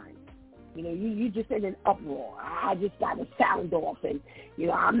the time, you just in an uproar. I just got to sound off, and,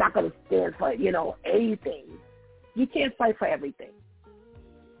 I'm not going to stand for, anything. You can't fight for everything.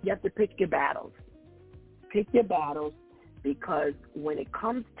 You have to pick your battles. Pick your battles, because when it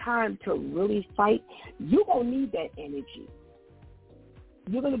comes time to really fight, you're going to need that energy.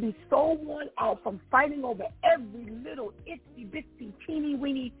 You're going to be so worn out from fighting over every little itsy-bitsy,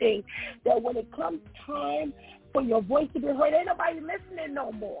 teeny-weeny thing that when it comes time for your voice to be heard, ain't nobody listening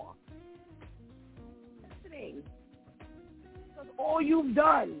no more. Listening. Because all you've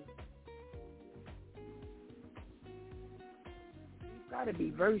done. We've got to be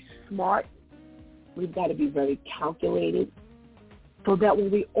very smart. We've got to be very calculated so that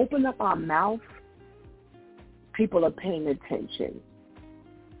when we open up our mouth, people are paying attention.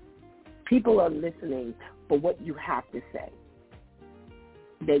 People are listening for what you have to say.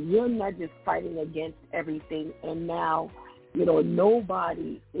 That you're not just fighting against everything, and now,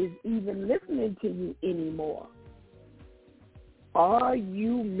 nobody is even listening to you anymore. Are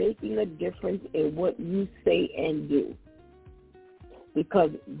you making a difference in what you say and do? Because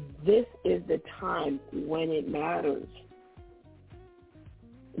this is the time when it matters,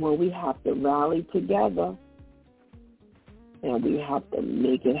 when we have to rally together and we have to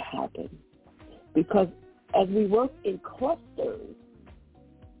make it happen. Because as we work in clusters,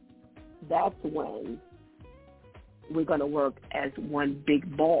 that's when we're going to work as one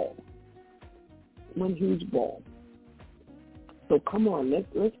big ball, one huge ball. So come on,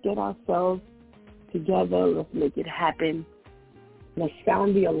 let's get ourselves together. Let's make it happen. Let's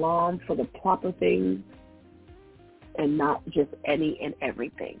sound the alarm for the proper things and not just any and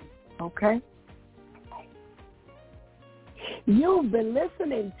everything. Okay? You've been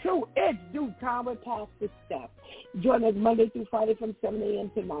listening to It's Due Time with Pastor Steph. Join us Monday through Friday from 7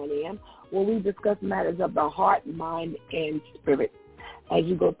 a.m. to 9 a.m. where we discuss matters of the heart, mind, and spirit. As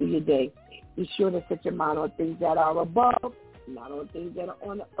you go through your day, be sure to set your mind on things that are above, not on things that are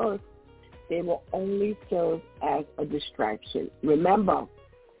on the earth. They will only serve as a distraction. Remember,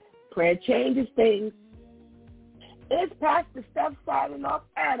 prayer changes things. It's Pastor Steph signing off,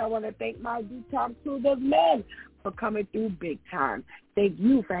 and I want to thank my Due Time Tuesday men for coming through big time. Thank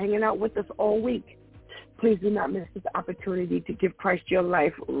you for hanging out with us all week. Please do not miss this opportunity to give Christ your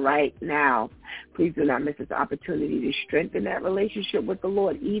life right now. Please do not miss this opportunity to strengthen that relationship with the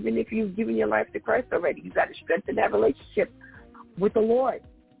Lord. Even if you've given your life to Christ already, you've got to strengthen that relationship with the Lord.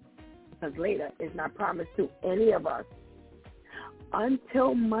 Because later is not promised to any of us.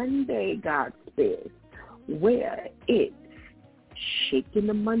 Until Monday, God spares, where it's shaking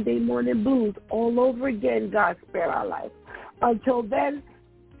the Monday morning blues all over again, God spare our life. Until then,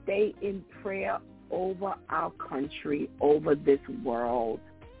 stay in prayer over our country, over this world.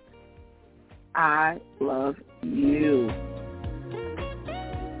 I love you.